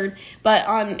 not sponsored, but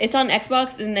it's on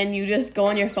Xbox, and then you just go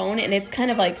on your phone, and it's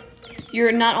kind of like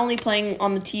you're not only playing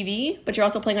on the TV, but you're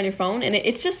also playing on your phone, and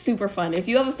it's just super fun. If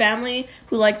you have a family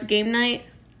who likes game night,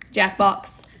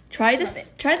 Jackbox, try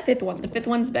this. Try the 5th one. The 5th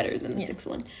one's better than the 6th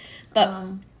one, but.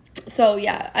 So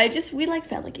yeah, we like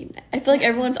family game night. I feel like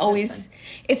everyone's always.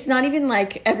 It's not even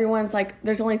like everyone's like.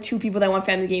 There's only 2 people that want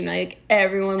family game night. Like,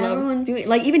 everyone loves doing.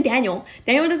 Like even Daniel.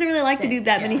 Daniel doesn't really like to do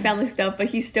that many family stuff, but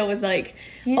he still was like,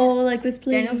 let's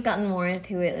play. Daniel's gotten more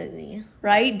into it lately.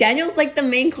 Right? Daniel's like the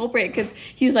main culprit because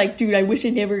he's like, dude, I wish I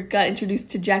never got introduced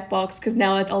to Jackbox because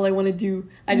now that's all I want to do.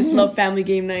 I just love family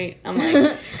game night. I'm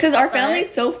like, because our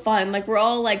family's so fun. Like we're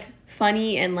all like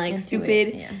funny and like Into stupid.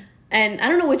 it, yeah. And I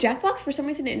don't know, with Jackbox, for some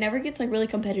reason, it never gets, like, really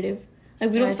competitive. Like,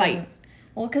 we No, don't it fight. doesn't.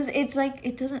 Well, because it's like,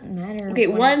 it doesn't matter. Okay,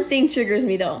 when one it's- thing triggers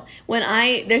me, though.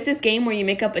 There's this game where you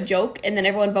make up a joke, and then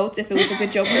everyone votes if it was a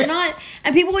good joke or not.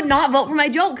 And people would not vote for my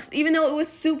jokes, even though it was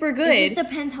super good. It just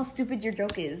depends how stupid your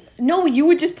joke is. No, you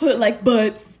would just put, like,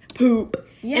 butts, poop.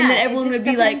 Yeah, and then everyone it just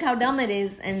would be like, depends how dumb it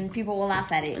is, and people will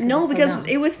laugh at it. no, it's so because dumb.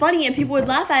 it was funny, and people would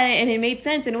laugh at it, and it made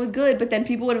sense, and it was good, but then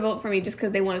people would vote for me just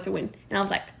because they wanted to win. And I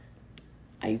was like,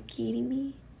 are you kidding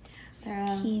me? Sarah,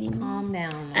 kidding me? calm down.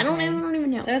 I don't okay?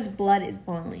 even know. Sarah's blood is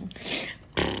boiling.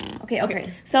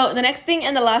 Okay. So the next thing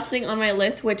and the last thing on my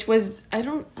list, which was I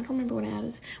don't remember when I had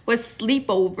this, was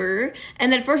sleepover.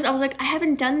 And at first I was like, I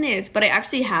haven't done this, but I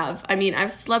actually have. I mean,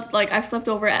 I've slept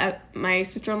over at my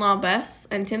sister-in-law Bess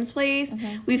and Tim's place.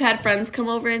 We've had friends come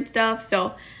over and stuff.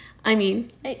 So, I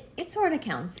mean, It sort of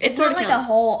counts. It It's sorta not like counts. a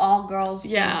whole all girls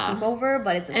Yeah. sleepover,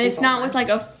 but it's a and it's not sleepover. with like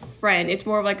a friend. It's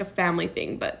more of like a family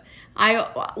thing. But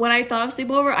when I thought of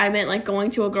sleepover, I meant like going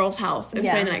to a girl's house and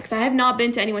spending the night. Because I have not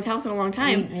been to anyone's house in a long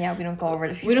time. we don't go over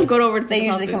to. We don't go over to They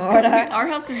people's usually houses. come over to 'Cause our- our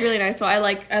house is really nice, so I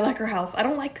like our house. I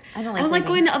don't like living.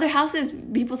 going to other houses,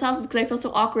 people's houses, because I feel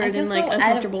so awkward I feel and so like out of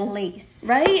uncomfortable. place.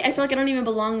 Right? I feel like I don't even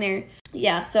belong there.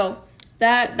 Yeah, so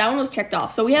that one was checked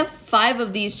off. So we have 5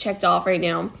 of these checked off right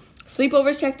now.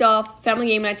 Sleepovers checked off, family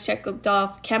game nights checked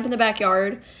off, camp in the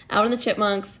backyard, out in the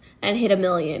chipmunks, and hit 1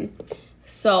 million.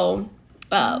 So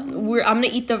I'm gonna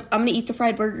eat the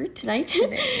fried burger tonight.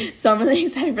 So I'm really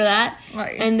excited for that.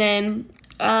 Right. And then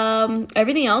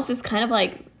everything else is kind of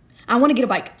like, I want to get a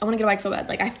bike. I want to get a bike so bad.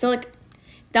 Like, I feel like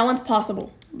that one's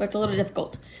possible, but it's a little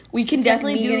difficult. We can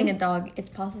definitely like me do getting a dog. It's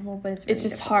possible, but it's really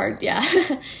just difficult. hard.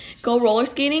 Yeah. Go roller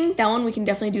skating. That one we can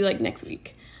definitely do like next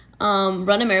week.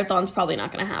 Run a marathon's probably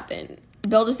not gonna happen.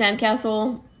 Build a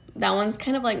sandcastle. That one's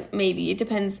kind of like maybe. It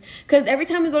depends, because every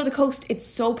time we go to the coast, it's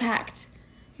so packed.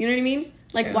 You know what I mean?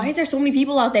 Like, True. why is there so many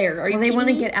people out there? They want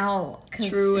to get out.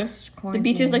 True. The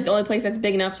beach is like the only place that's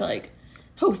big enough to like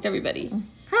host everybody.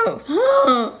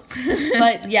 Oh.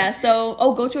 But yeah, so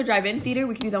go to a drive-in theater.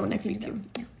 We can do that one next week too.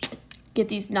 Get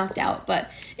these knocked out.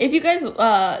 But if you guys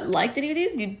liked any of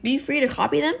these, you'd be free to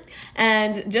copy them.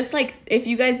 And just like, if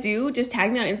you guys do, just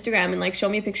tag me on Instagram and like show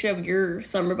me a picture of your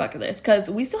summer bucket list, because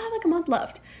we still have like a month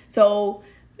left. So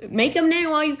make them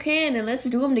now while you can, and let's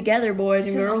do them together, boys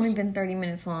and This has girls. only been 30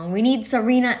 minutes long. We need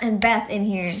Serena and Beth in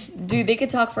here. Dude, they could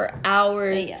talk for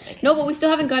hours. Yeah, they can. No, but we still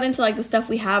haven't got into like the stuff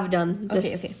we have done.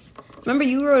 Okay. Remember,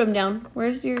 you wrote them down.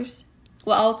 Where's yours?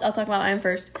 Well, I'll talk about mine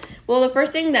first. Well, the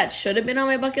first thing that should have been on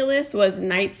my bucket list was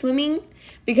night swimming,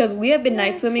 because we have been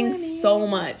night swimming so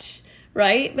much,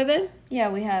 right, Bebe?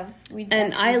 Yeah, we have.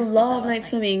 And I love night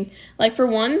swimming. Like, for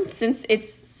one, since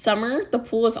it's summer, the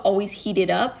pool is always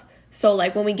heated up. So,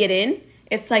 like, when we get in,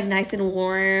 it's, like, nice and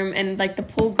warm, and, like, the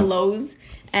pool glows.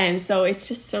 And so it's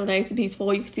just so nice and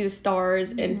peaceful. You can see the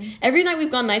stars. And every night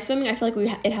we've gone night swimming, I feel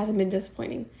like it hasn't been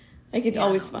disappointing. Like, it's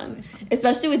always fun.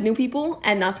 Especially with new people.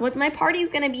 And that's what my party's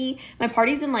going to be. My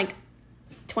party's in, like,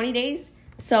 20 days.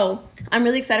 So I'm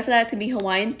really excited for that. It's going to be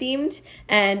Hawaiian themed.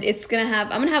 And I'm going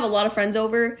to have a lot of friends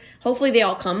over. Hopefully they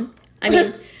all come. I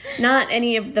mean, not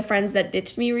any of the friends that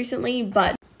ditched me recently,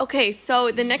 but... Okay, so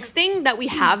the next thing that we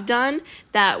have done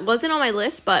that wasn't on my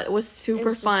list, but was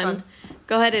super fun.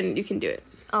 Go ahead and you can do it.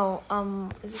 Oh,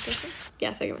 is it this one?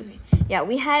 Yeah, second one. Yeah,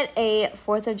 we had a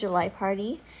 4th of July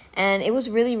party, and it was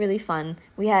really, really fun.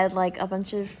 We had, like, a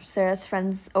bunch of Sarah's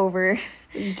friends over.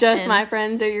 Just my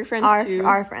friends or your friends too?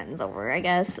 Our friends over, I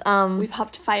guess. We've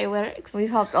popped fireworks.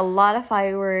 We've popped a lot of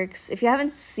fireworks. If you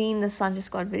haven't seen the Sanchez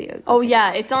Squad video. Oh,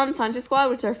 yeah, it's on Sanchez Squad,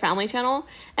 which is our family channel,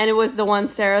 and it was the one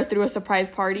Sarah threw a surprise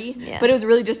party. Yeah. But it was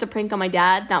really just a prank on my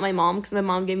dad, not my mom, because my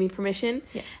mom gave me permission.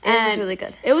 Yeah, and it was really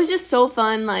good. It was just so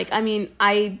fun. Like, I mean,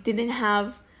 I didn't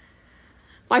have...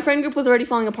 My friend group was already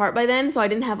falling apart by then, so I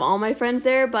didn't have all my friends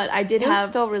there, but I did have... It was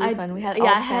still really fun. We had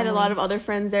I had a lot of other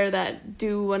friends there that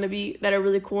do want to be... that are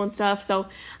really cool and stuff. So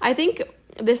I think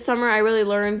this summer I really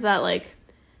learned that, like,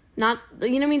 not... You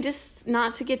know what I mean? Just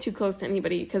not to get too close to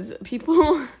anybody, because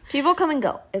people... People come and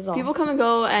go, is all. People come and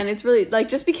go, and it's really... Like,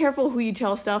 just be careful who you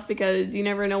tell stuff, because you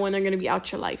never know when they're going to be out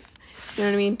your life. You know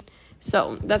what I mean?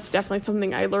 So that's definitely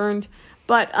something I learned.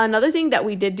 But another thing that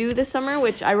we did do this summer,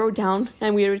 which I wrote down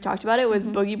and we already talked about it, was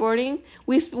boogie boarding.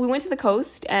 We went to the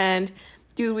coast, and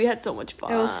dude, we had so much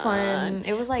fun. It was fun.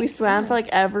 It was like... We swam for like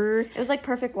ever. It was like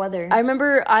perfect weather. I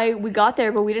remember we got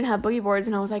there, but we didn't have boogie boards,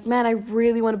 and I was like, man, I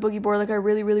really want a boogie board. Like, I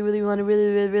really want a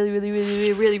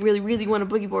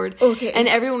boogie board. Okay. And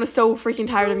everyone was so freaking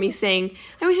tired of me saying,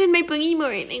 I wish I had my boogie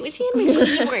board. I wish I had my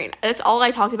boogie board. That's all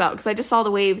I talked about, because I just saw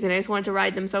the waves, and I just wanted to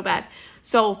ride them so bad.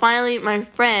 So finally, my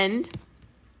friend...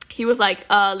 He was like,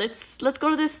 let's go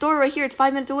to this store right here. It's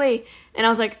 5 minutes away. And I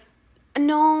was like,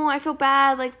 no, I feel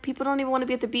bad. Like, people don't even want to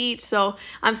be at the beach. So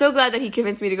I'm so glad that he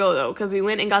convinced me to go, though, because we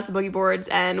went and got the boogie boards,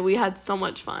 and we had so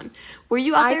much fun. Were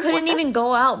you out there? I couldn't even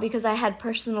go out because I had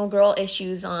personal girl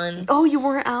issues on. Oh, you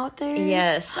weren't out there?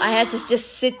 Yes. I had to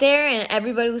just sit there, and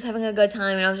everybody was having a good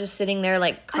time, and I was just sitting there,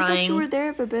 like, crying. I thought you were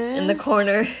there, baby. In the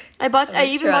corner. I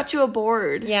even bought you a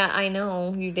board. Yeah, I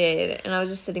know. You did. And I was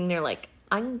just sitting there, like,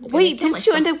 Wait, didn't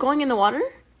you end up going in the water?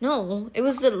 No, it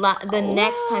was the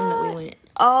next time that we went.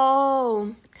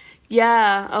 Oh,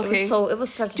 yeah. Okay. It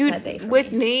was such a sad day for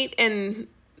with me. Nate and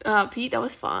Pete, that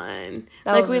was fun.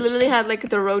 We literally had like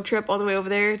the road trip all the way over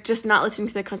there, just not listening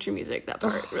to the country music. That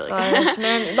part really. Gosh,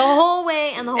 man, the whole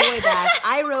way and the whole way back,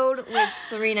 I rode with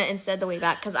Serena instead the way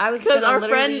back because I was gonna our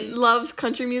friend loves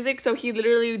country music, so he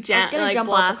literally jump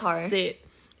out the car.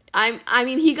 I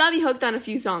mean, he got me hooked on a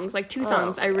few songs, like 2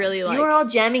 songs I really liked. You were all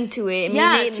jamming to it. And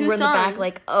yeah, me and 2 Nate were in the back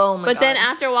like, oh my god. But then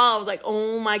after a while, I was like,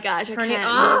 oh my gosh, I can't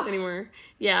do this anymore.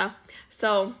 Yeah.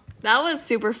 So that was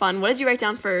super fun. What did you write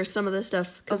down for some of this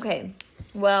stuff? Okay.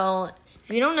 Well,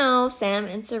 if you don't know, Sam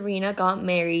and Serena got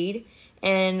married,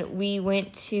 and we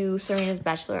went to Serena's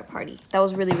bachelorette party. That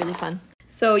was really, really fun.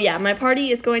 So, yeah, my party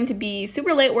is going to be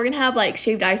super lit. We're going to have, like,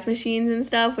 shaved ice machines and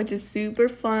stuff, which is super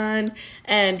fun.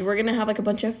 And we're going to have, like, a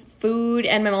bunch of food.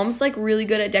 And my mom's, like, really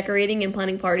good at decorating and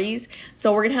planning parties.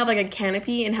 So, we're going to have, like, a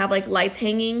canopy and have, like, lights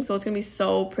hanging. So, it's going to be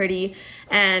so pretty.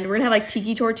 And we're going to have, like,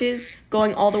 tiki torches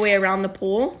going all the way around the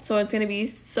pool. So, it's going to be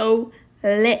so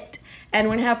lit. And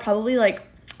we're going to have probably, like,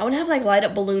 I want to have, like, light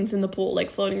up balloons in the pool, like,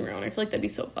 floating around. I feel like that'd be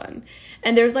so fun.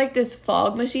 And there's, like, this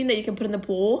fog machine that you can put in the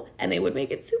pool, and they would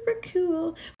make it super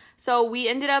cool. So we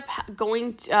ended up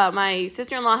going to, my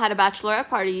sister-in-law had a bachelorette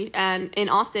party and in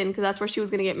Austin, because that's where she was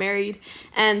going to get married.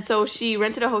 And so she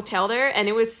rented a hotel there, and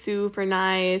it was super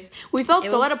nice. We felt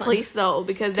so out of place, though,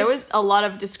 because there was a lot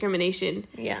of discrimination.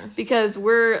 Yeah. Because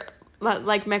we're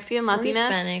like Mexican,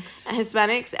 Latinas,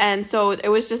 Hispanics, and so it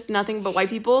was just nothing but white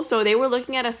people. So they were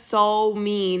looking at us so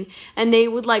mean, and they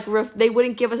would like they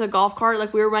wouldn't give us a golf cart.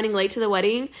 Like we were running late to the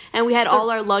wedding, and we had all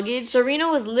our luggage.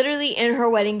 Serena was literally in her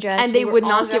wedding dress, and they would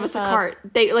not give us a cart.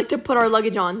 They like to put our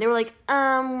luggage on. They were like,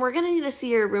 we're gonna need to see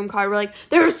your room card. We're like,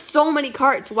 there are so many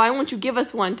carts. Why won't you give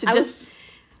us one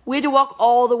We had to walk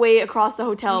all the way across the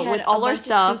hotel with all our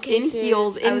stuff in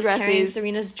heels, in dresses. Carrying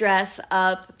Serena's dress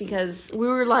up because we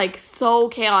were like so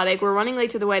chaotic. We're running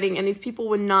late to the wedding, and these people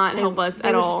would not help us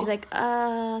at all. They would just be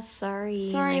like,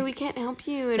 sorry. Sorry, like, we can't help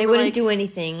you. And they wouldn't do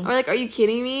anything. We're like, are you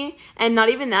kidding me? And not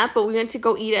even that, but we went to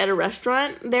go eat at a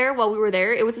restaurant there while we were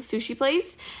there. It was a sushi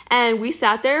place, and we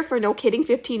sat there for, no kidding,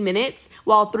 15 minutes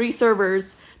while 3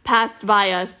 servers passed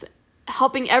by us,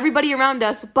 helping everybody around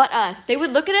us but us. They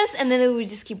would look at us and then they would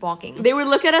just keep walking. They would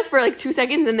look at us for like 2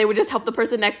 seconds and they would just help the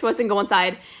person next to us and go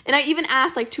inside. And I even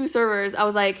asked like 2 servers, I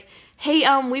was like, hey,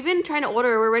 we've been trying to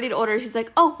order. We're ready to order. She's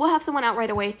like, oh, we'll have someone out right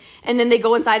away. And then they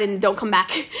go inside and don't come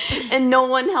back. And no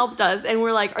one helped us. And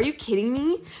we're like, are you kidding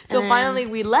me? So finally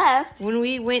we left. When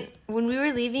we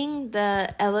were leaving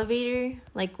the elevator,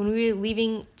 like when we were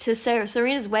leaving to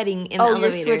Serena's wedding in the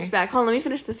elevator. Oh, you're switched back. Hold on, let me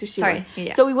finish the sushi. Sorry.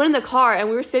 Yeah. So we went in the car and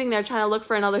we were sitting there trying to look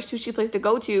for another sushi place to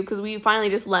go to because we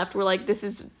finally just left. We're like, this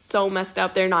is so messed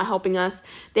up. They're not helping us.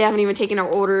 They haven't even taken our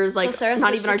orders. Like, so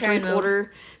not even our drink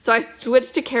order. So I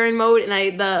switched to Karen mode,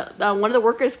 and one of the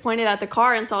workers pointed at the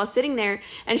car and saw us sitting there,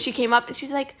 and she came up and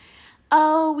she's like,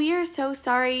 "Oh, we are so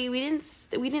sorry. We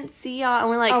didn't see y'all." And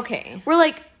we're like, okay.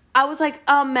 I was like,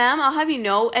 ma'am, I'll have you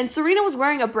know. And Serena was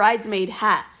wearing a bridesmaid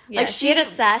hat. Yeah, like she had a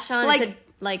sash on.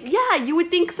 Yeah, you would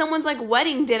think someone's like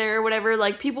wedding dinner or whatever,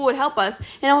 like people would help us.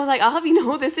 And I was like, I'll have you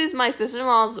know, this is my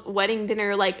sister-in-law's wedding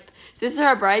dinner. Like, this is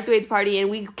our bridesmaid party and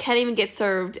we can't even get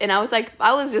served. And I was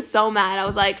just so mad. I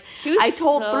was like, I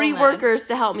told 3 workers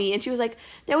to help me. And she was like,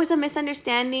 there was a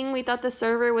misunderstanding. We thought the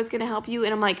server was going to help you.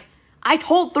 And I'm like, I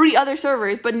told 3 other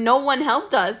servers, but no one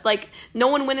helped us. Like, no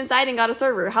one went inside and got a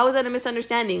server. How is that a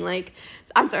misunderstanding? Like,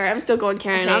 I'm sorry, I'm still going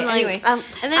Karen. Okay, I'm like, anyway.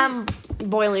 I'm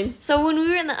boiling. So when we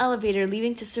were in the elevator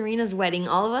leaving to Serena's wedding,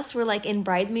 all of us were like in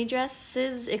bridesmaid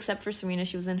dresses, except for Serena.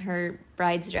 She was in her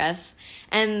bride's dress.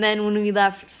 And then when we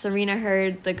left, Serena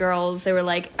heard the girls. They were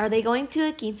like, "Are they going to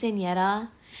a quinceañera?"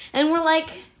 And we're like,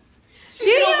 are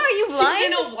you blind?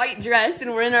 She's in a white dress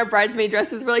and we're in our bridesmaid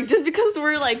dresses. We're like, just because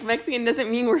we're like Mexican doesn't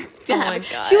mean we're Oh my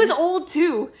God. She was old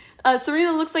too.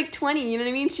 Serena looks like 20, you know what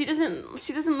I mean? She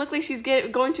doesn't look like she's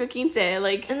going to a quince.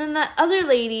 Like, and then that other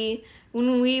lady,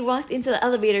 when we walked into the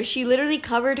elevator, she literally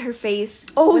covered her face.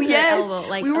 Oh, with yes. her elbow.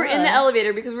 Like, we were in the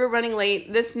elevator because we were running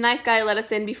late. This nice guy let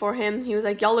us in before him. He was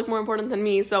like, y'all look more important than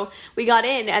me. So we got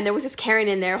in, and there was this Karen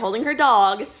in there holding her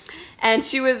dog. And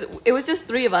it was just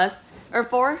 3 of us. Or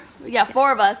 4? Yeah,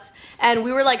 4 of us. And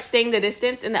we were, like, staying the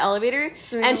distance in the elevator.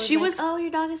 Serena and she was... oh,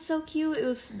 your dog is so cute. It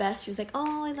was Beth. She was like,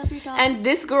 oh, I love your dog. And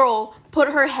this girl put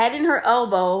her head in her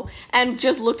elbow and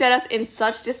just looked at us in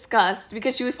such disgust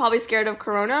because she was probably scared of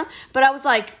corona. But I was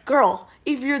like, girl,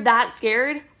 if you're that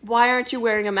scared, why aren't you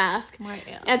wearing a mask?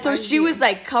 And so she was,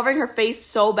 like, covering her face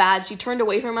so bad. She turned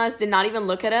away from us, did not even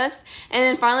look at us. And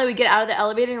then finally we get out of the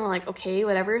elevator and we're like, okay,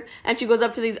 whatever. And she goes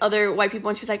up to these other white people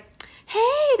and she's like,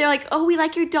 hey, they're like, oh, we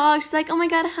like your dog. She's like, oh my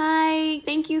God, hi,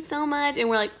 thank you so much. And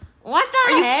we're like, what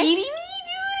the heck? Are you kidding me,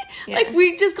 dude? Yeah. Like,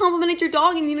 we just complimented your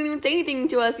dog and you didn't even say anything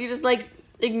to us. You just, like,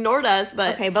 ignored us.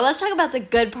 But okay, but let's talk about the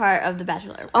good part of the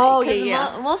bachelor party. Oh,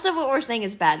 yeah. Most of what we're saying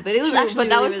is bad, but it was true, actually but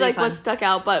that really, was really like fun. What stuck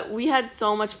out. But we had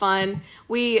so much fun.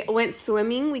 We went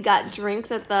swimming. We got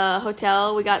drinks at the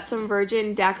hotel. We got some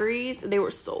virgin daiquiris. They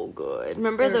were so good.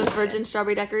 Remember those virgin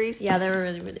strawberry daiquiris? Yeah, they were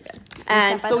really, really good.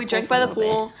 And so we drank by the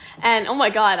pool. And oh my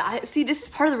God, this is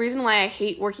part of the reason why I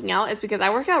hate working out is because I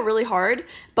work out really hard.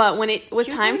 But when it was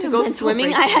time to go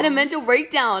swimming, I had a mental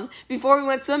breakdown before we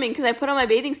went swimming because I put on my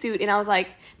bathing suit and I was like,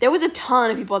 there was a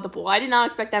ton of people at the pool. I did not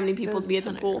expect that many people to be at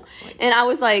the pool. And I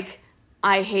was like,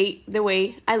 I hate the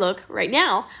way I look right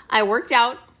now. I worked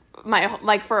out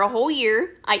for a whole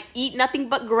year. I eat nothing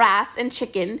but grass and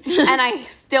chicken, and I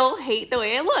still hate the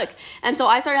way I look. And so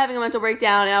I started having a mental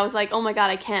breakdown, and I was like, oh my God,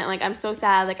 I can't. Like, I'm so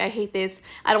sad. Like, I hate this.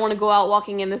 I don't want to go out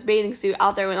walking in this bathing suit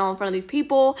out there all in front of these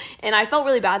people. And I felt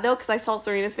really bad, though, because I saw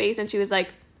Serena's face, and she was like,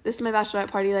 this is my bachelorette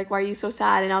party. Like, why are you so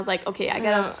sad? And I was like, okay, I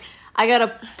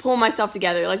gotta pull myself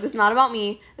together. Like, this is not about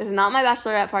me. This is not my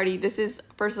bachelorette party. This is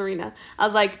for Serena. I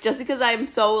was like, just because I'm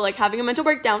so, like, having a mental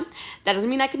breakdown, that doesn't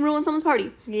mean I can ruin someone's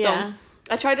party. Yeah.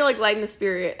 So I tried to, like, lighten the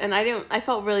spirit, and I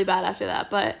felt really bad after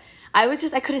that, but I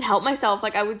couldn't help myself.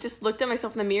 Like, I would just looked at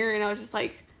myself in the mirror, and I was just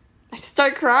like, I just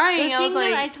started crying. The thing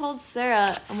that I told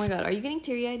Sarah, oh my God, are you getting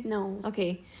teary-eyed? No.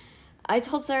 Okay. I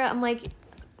told Sarah, I'm like,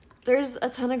 there's a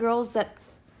ton of girls that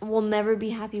will never be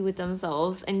happy with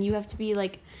themselves, and you have to be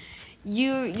like,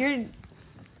 you're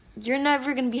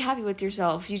never gonna be happy with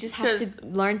yourself. You just have to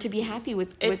learn to be happy with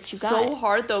what you got. It's so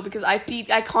hard though, because I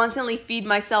constantly feed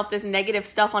myself this negative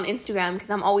stuff on Instagram, because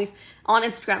I'm always on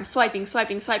Instagram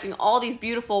swiping all these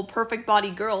beautiful perfect body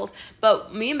girls.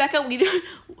 But me and Becca,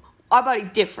 our body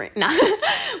different.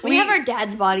 we have our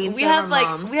dad's body instead of our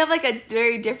mom's. We have like a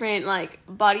very different like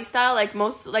body style. Like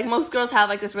most girls have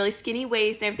like this really skinny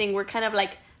waist and everything. We're kind of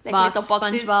like little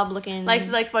boxes, SpongeBob looking, like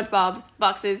SpongeBob's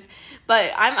boxes.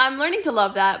 But I'm learning to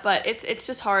love that. But it's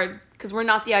just hard because we're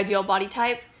not the ideal body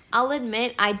type. I'll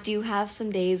admit I do have some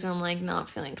days where I'm like not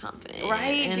feeling confident.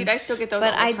 Right, dude, I still get those.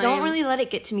 But all the I time. don't really let it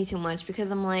get to me too much,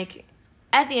 because I'm like,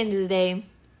 at the end of the day,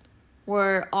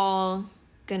 we're all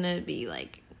gonna be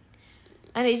like,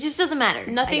 and it just doesn't matter.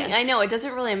 Nothing. I know it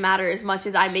doesn't really matter as much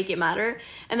as I make it matter,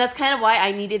 and that's kind of why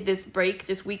I needed this break,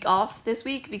 this week off this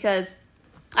week, because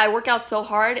I work out so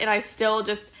hard and I still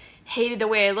just hated the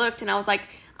way I looked, and I was like,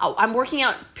 I'm working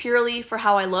out purely for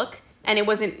how I look, and it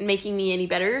wasn't making me any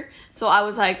better. So I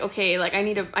was like, okay, like I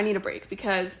need a break,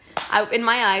 because in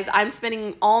my eyes, I'm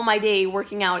spending all my day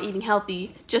working out, eating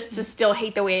healthy, just to still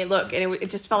hate the way I look, and it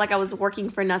just felt like I was working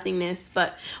for nothingness.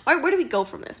 But where do we go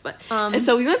from this? But and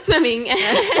so we went swimming,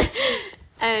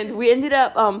 and we ended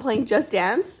up playing Just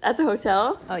Dance at the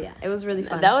hotel. Oh yeah, it was really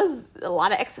fun. That was a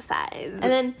lot of exercise.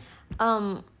 And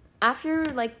then after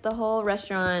like the whole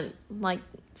restaurant like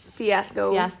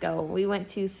fiasco, we went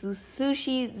to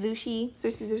sushi.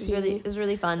 It was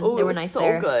really fun. Ooh, they were nice so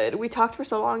there. Good. We talked for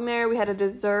so long there. We had a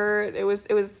dessert. It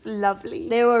was lovely.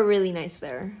 They were really nice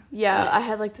there. Yeah, I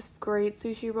had like this great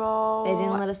sushi roll. They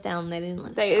didn't let us down.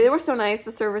 They were so nice.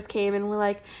 The servers came and were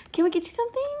like, "Can we get you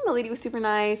something?" The lady was super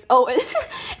nice. Oh,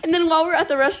 and then while we were at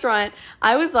the restaurant,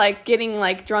 I was like getting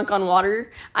like drunk on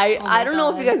water. I don't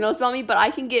know if you guys know this about me, but I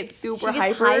can get super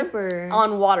hyper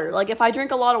on water. Like if I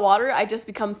drink a lot of water, I just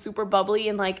become super bubbly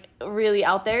and like really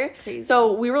out there. Crazy.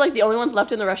 So we were like the only ones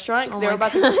left in the restaurant because they were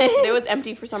about to. It was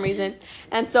empty for some reason,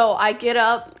 and so I get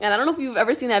up, and I don't know if you've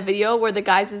ever seen that video where the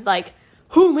guys is like,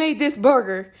 "Who made this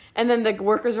burger?" And then the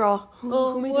workers are all,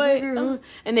 "Who made the burger?"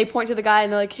 And they point to the guy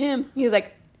and they're like, "Him." He's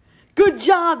like, "Good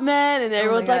job, man!" And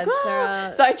everyone's like,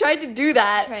 "Sarah." So I tried to do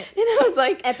that, and I was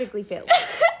like, epically failed.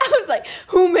 I was like,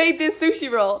 "Who made this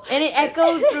sushi roll?" And it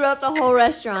echoed throughout the whole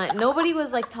restaurant. Nobody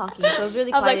was like talking, so it was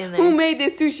really quiet in there. "Who made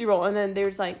this sushi roll?" And then they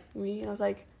was like, "Me." And I was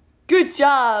like, "Good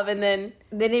job!" And then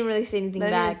they didn't really say anything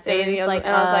back. They were just like,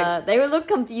 I was like, they would look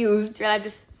confused. And I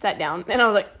just sat down, and I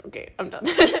was like, "Okay, I'm done."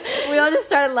 We all just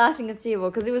started laughing at the table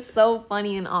because it was so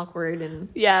funny and awkward. And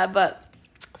yeah, but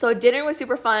so dinner was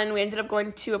super fun. We ended up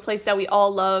going to a place that we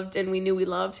all loved and we knew we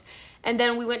loved. And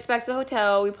then we went back to the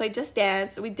hotel. We played Just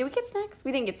Dance. Did we get snacks?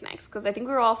 We didn't get snacks because I think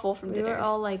we were all full from dinner. We were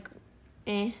all like,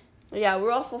 eh. Yeah, we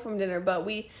were all full from dinner, but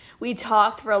we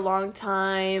talked for a long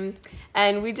time,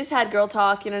 and we just had girl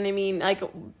talk, you know what I mean? Like,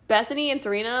 Bethany and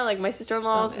Serena, like, my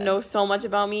sister-in-laws know so much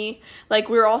about me. Like,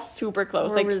 we were all super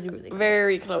close. We're like, really, really close.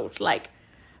 Very close. Like,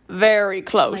 very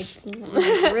close.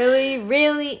 Like really,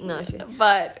 really? No, shit.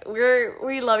 But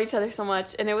we love each other so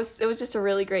much, and it was just a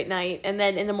really great night. And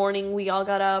then in the morning, we all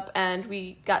got up, and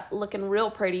we got looking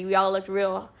real pretty. We all looked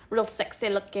real sexy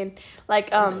looking.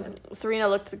 Like, Serena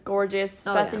looked gorgeous.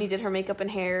 Bethany did her makeup and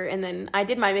hair, and then I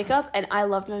did my makeup, and I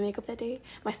loved my makeup that day.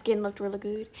 My skin looked really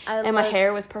good, and my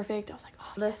hair was perfect. I was like,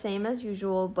 oh, the same as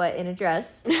usual, but in a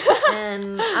dress.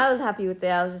 And I was happy with it.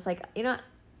 I was just like, you know what?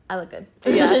 I look good.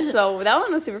 Yeah, so that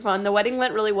one was super fun. The wedding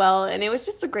went really well, and it was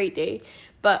just a great day.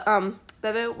 But,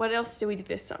 Bebe, what else did we do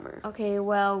this summer? Okay,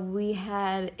 well, we've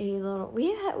had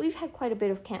quite a bit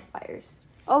of campfires.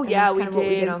 Oh, yeah, we did. What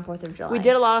we did on 4th of July. We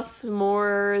did a lot of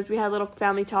s'mores. We had little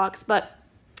family talks. But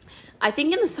I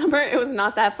think in the summer, it was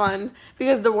not that fun.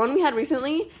 Because the one we had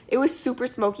recently, it was super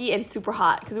smoky and super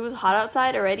hot. Because it was hot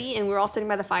outside already. And we were all sitting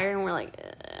by the fire. And we're like,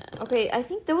 ugh. Okay, I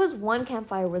think there was one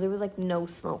campfire where there was, like, no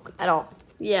smoke at all.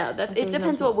 Yeah, it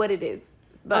depends what wood it is.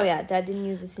 But oh yeah, Dad didn't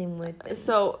use the same wood.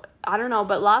 So I don't know,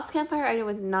 but last campfire I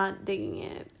was not digging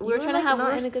it. We were trying to have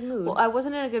not in a good mood. Well, I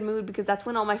wasn't in a good mood because that's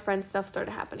when all my friends' stuff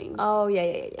started happening. Oh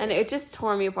yeah. And it just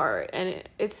tore me apart, and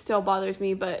it still bothers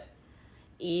me, but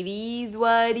it is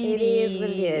what it is. It is what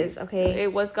it is. Okay,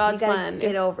 it was God's plan.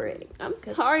 Get over it. I'm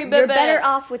sorry, you're baby. better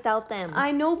off without them.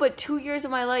 I know, but 2 years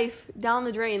of my life down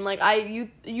the drain. Like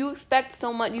you expect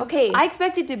so much. Okay, I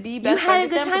expected to be you best had a friends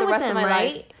good with them time for the with rest them, of my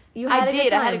right? life. You had a good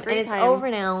time, I had a great and time. it's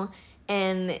over now,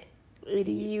 and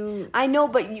you. I know,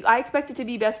 but I expected to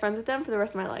be best friends with them for the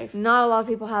rest of my life. Not a lot of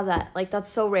people have that. Like that's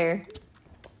so rare.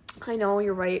 I know,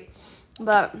 you're right.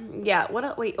 But yeah,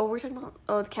 what? Wait, we're talking about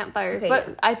the campfires. Okay.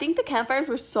 But I think the campfires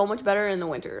were so much better in the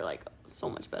winter, like so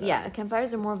much better. Yeah,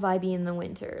 campfires are more vibey in the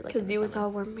winter. Because you was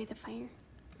all warm by the fire.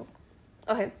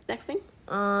 Okay, next thing.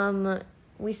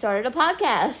 We started a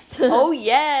podcast. Oh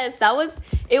yes,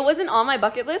 it wasn't on my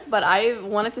bucket list, but I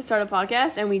wanted to start a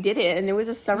podcast, and we did it. And there was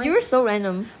a summer. You were so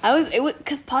random.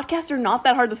 Because podcasts are not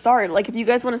that hard to start. Like if you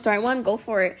guys want to start one, go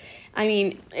for it. I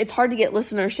mean, it's hard to get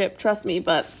listenership, trust me.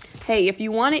 But hey, if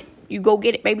you want it, you go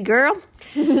get it, baby girl.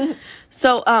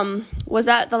 So, was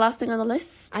that the last thing on the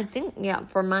list? I think, yeah,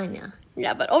 for mine, yeah.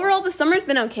 Yeah, but overall, the summer's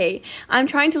been okay. I'm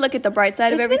trying to look at the bright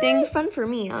side of everything. It's been really fun for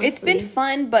me, honestly. It's been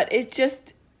fun, but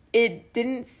it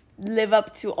didn't live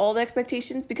up to all the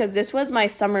expectations because this was my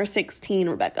summer 16,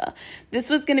 Rebecca. This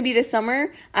was going to be the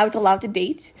summer I was allowed to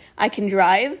date. I can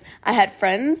drive. I had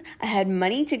friends. I had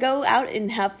money to go out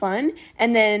and have fun.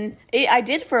 And then I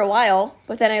did for a while,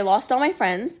 but then I lost all my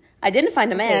friends. I didn't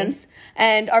find a man's,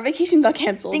 and our vacation got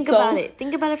canceled. Think about it.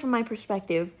 Think about it from my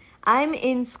perspective. I'm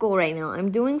in school right now. I'm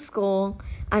doing school.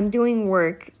 I'm doing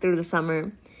work through the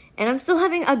summer. And I'm still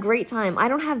having a great time. I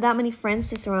don't have that many friends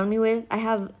to surround me with. I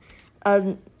have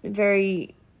I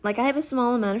have a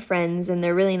small amount of friends, and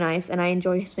they're really nice, and I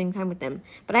enjoy spending time with them.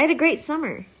 But I had a great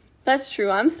summer. That's true.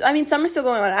 Summer's still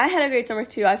going on. I had a great summer,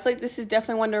 too. I feel like this is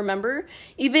definitely one to remember.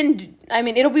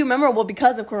 It'll be memorable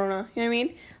because of Corona. You know what I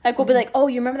mean? Like, we'll be like, oh,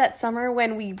 you remember that summer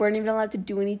when we weren't even allowed to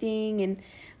do anything? And,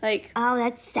 like... Oh,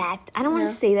 that's sad. I don't want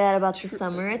to say that about the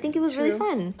summer. I think it was really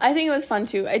fun. I think it was fun,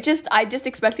 too. I just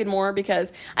expected more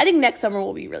because I think next summer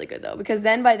will be really good, though. Because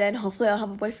by then, hopefully I'll have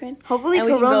a boyfriend. Hopefully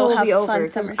Corona will be over.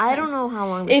 I don't know how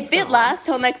long this If it lasts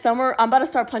till next summer, I'm about to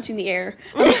start punching the air.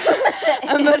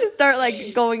 I'm about to start,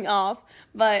 going off.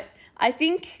 But I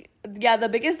think... Yeah, the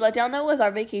biggest letdown, though, was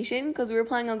our vacation, because we were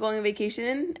planning on going on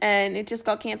vacation, and it just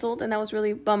got canceled, and that was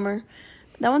really a bummer.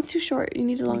 That one's too short. You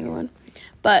need a longer one.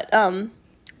 But,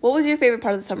 what was your favorite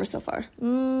part of the summer so far?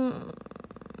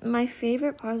 My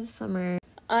favorite part of the summer...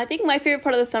 I think my favorite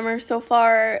part of the summer so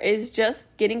far is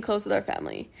just getting close with our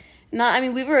family.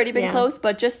 We've already been close,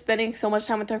 but just spending so much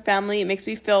time with our family, it makes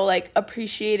me feel,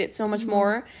 appreciate it so much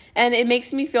more, and it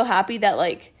makes me feel happy that,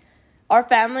 our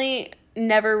family...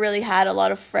 never really had a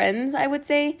lot of friends, I would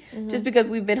say, just because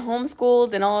we've been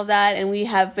homeschooled and all of that, and we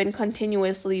have been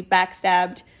continuously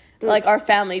backstabbed. Our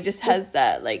family just has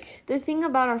that, The thing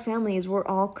about our family is we're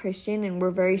all Christian, and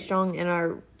we're very strong in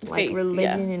our, faith,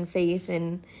 religion and faith,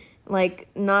 and,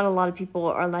 not a lot of people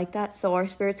are like that, so our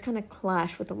spirits kind of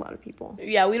clash with a lot of people.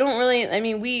 Yeah, we don't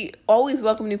really, we always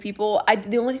welcome new people.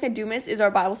 The only thing I do miss is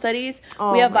our Bible studies.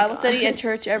 We have Bible study at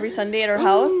church every Sunday at our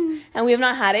house, and we have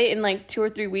not had it in 2 or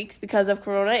 3 weeks because of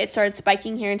Corona. It started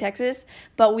spiking here in Texas,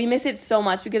 but we miss it so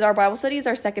much because our Bible study is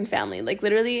our second family.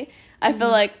 Literally, I feel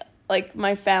like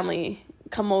my family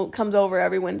comes over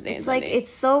every Wednesday and Sunday.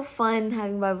 It's so fun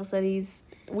having Bible studies.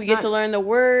 We get to learn the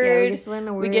word. Yeah, we get to learn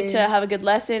the word. We get to have a good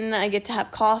lesson. I get to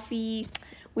have coffee.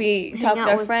 We talk with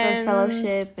our friends.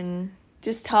 Fellowship and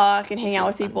just talk and hang out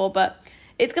with people. But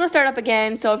it's going to start up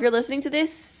again. So if you're listening to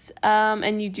this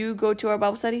and you do go to our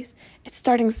Bible studies, it's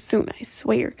starting soon, I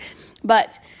swear.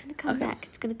 But it's going to come back.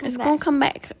 It's going to come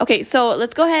back. Okay, so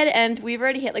let's go ahead, and we've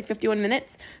already hit 51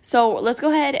 minutes. So let's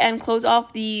go ahead and close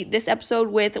off this episode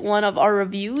with one of our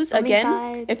reviews.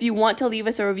 Again, if you want to leave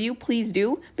us a review, please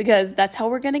do, because that's how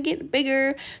we're going to get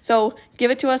bigger. So give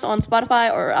it to us on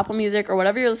Spotify or Apple Music or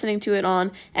whatever you're listening to it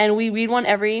on, and we read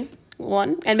every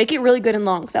one, and make it really good and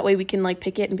long, so that way we can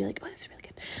pick it and be like, oh, this is really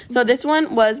good. So this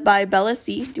one was by Bella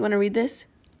C. Do you want to read this?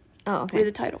 Oh, okay. Read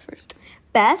the title first.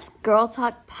 Best Girl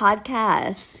Talk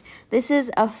Podcast. This is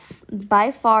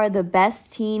by far the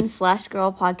best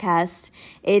teen/girl podcast.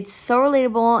 It's so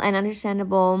relatable and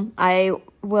understandable. I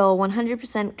will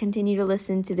 100% continue to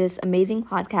listen to this amazing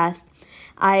podcast.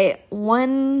 I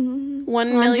 1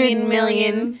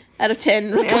 million out of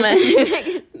 10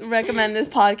 recommend this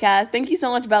podcast. Thank you so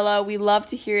much, Bella. We love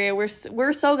to hear it.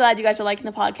 We're so glad you guys are liking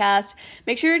the podcast.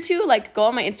 Make sure to go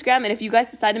on my Instagram, and if you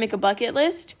guys decide to make a bucket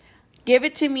list, Give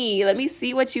it to me. Let me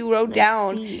see what you wrote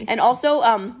down. see. And also,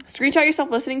 screenshot yourself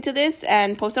listening to this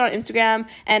and post it on Instagram.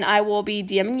 And I will be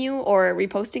DMing you or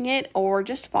reposting it or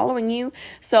just following you.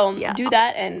 So do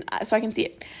that, and so I can see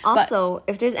it. Also,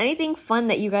 if there's anything fun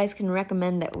that you guys can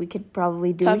recommend that we could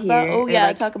probably do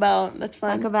here. Talk about. That's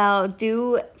fun. Talk about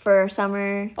do for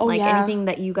summer. Anything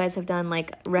that you guys have done,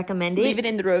 like recommend it. Leave it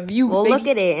in the reviews. We'll look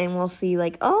at it and we'll see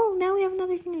like, oh, now we have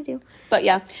another thing to do. But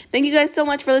yeah, thank you guys so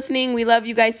much for listening. We love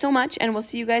you guys so much, and we'll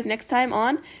see you guys next time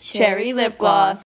on Cherry Lip Gloss.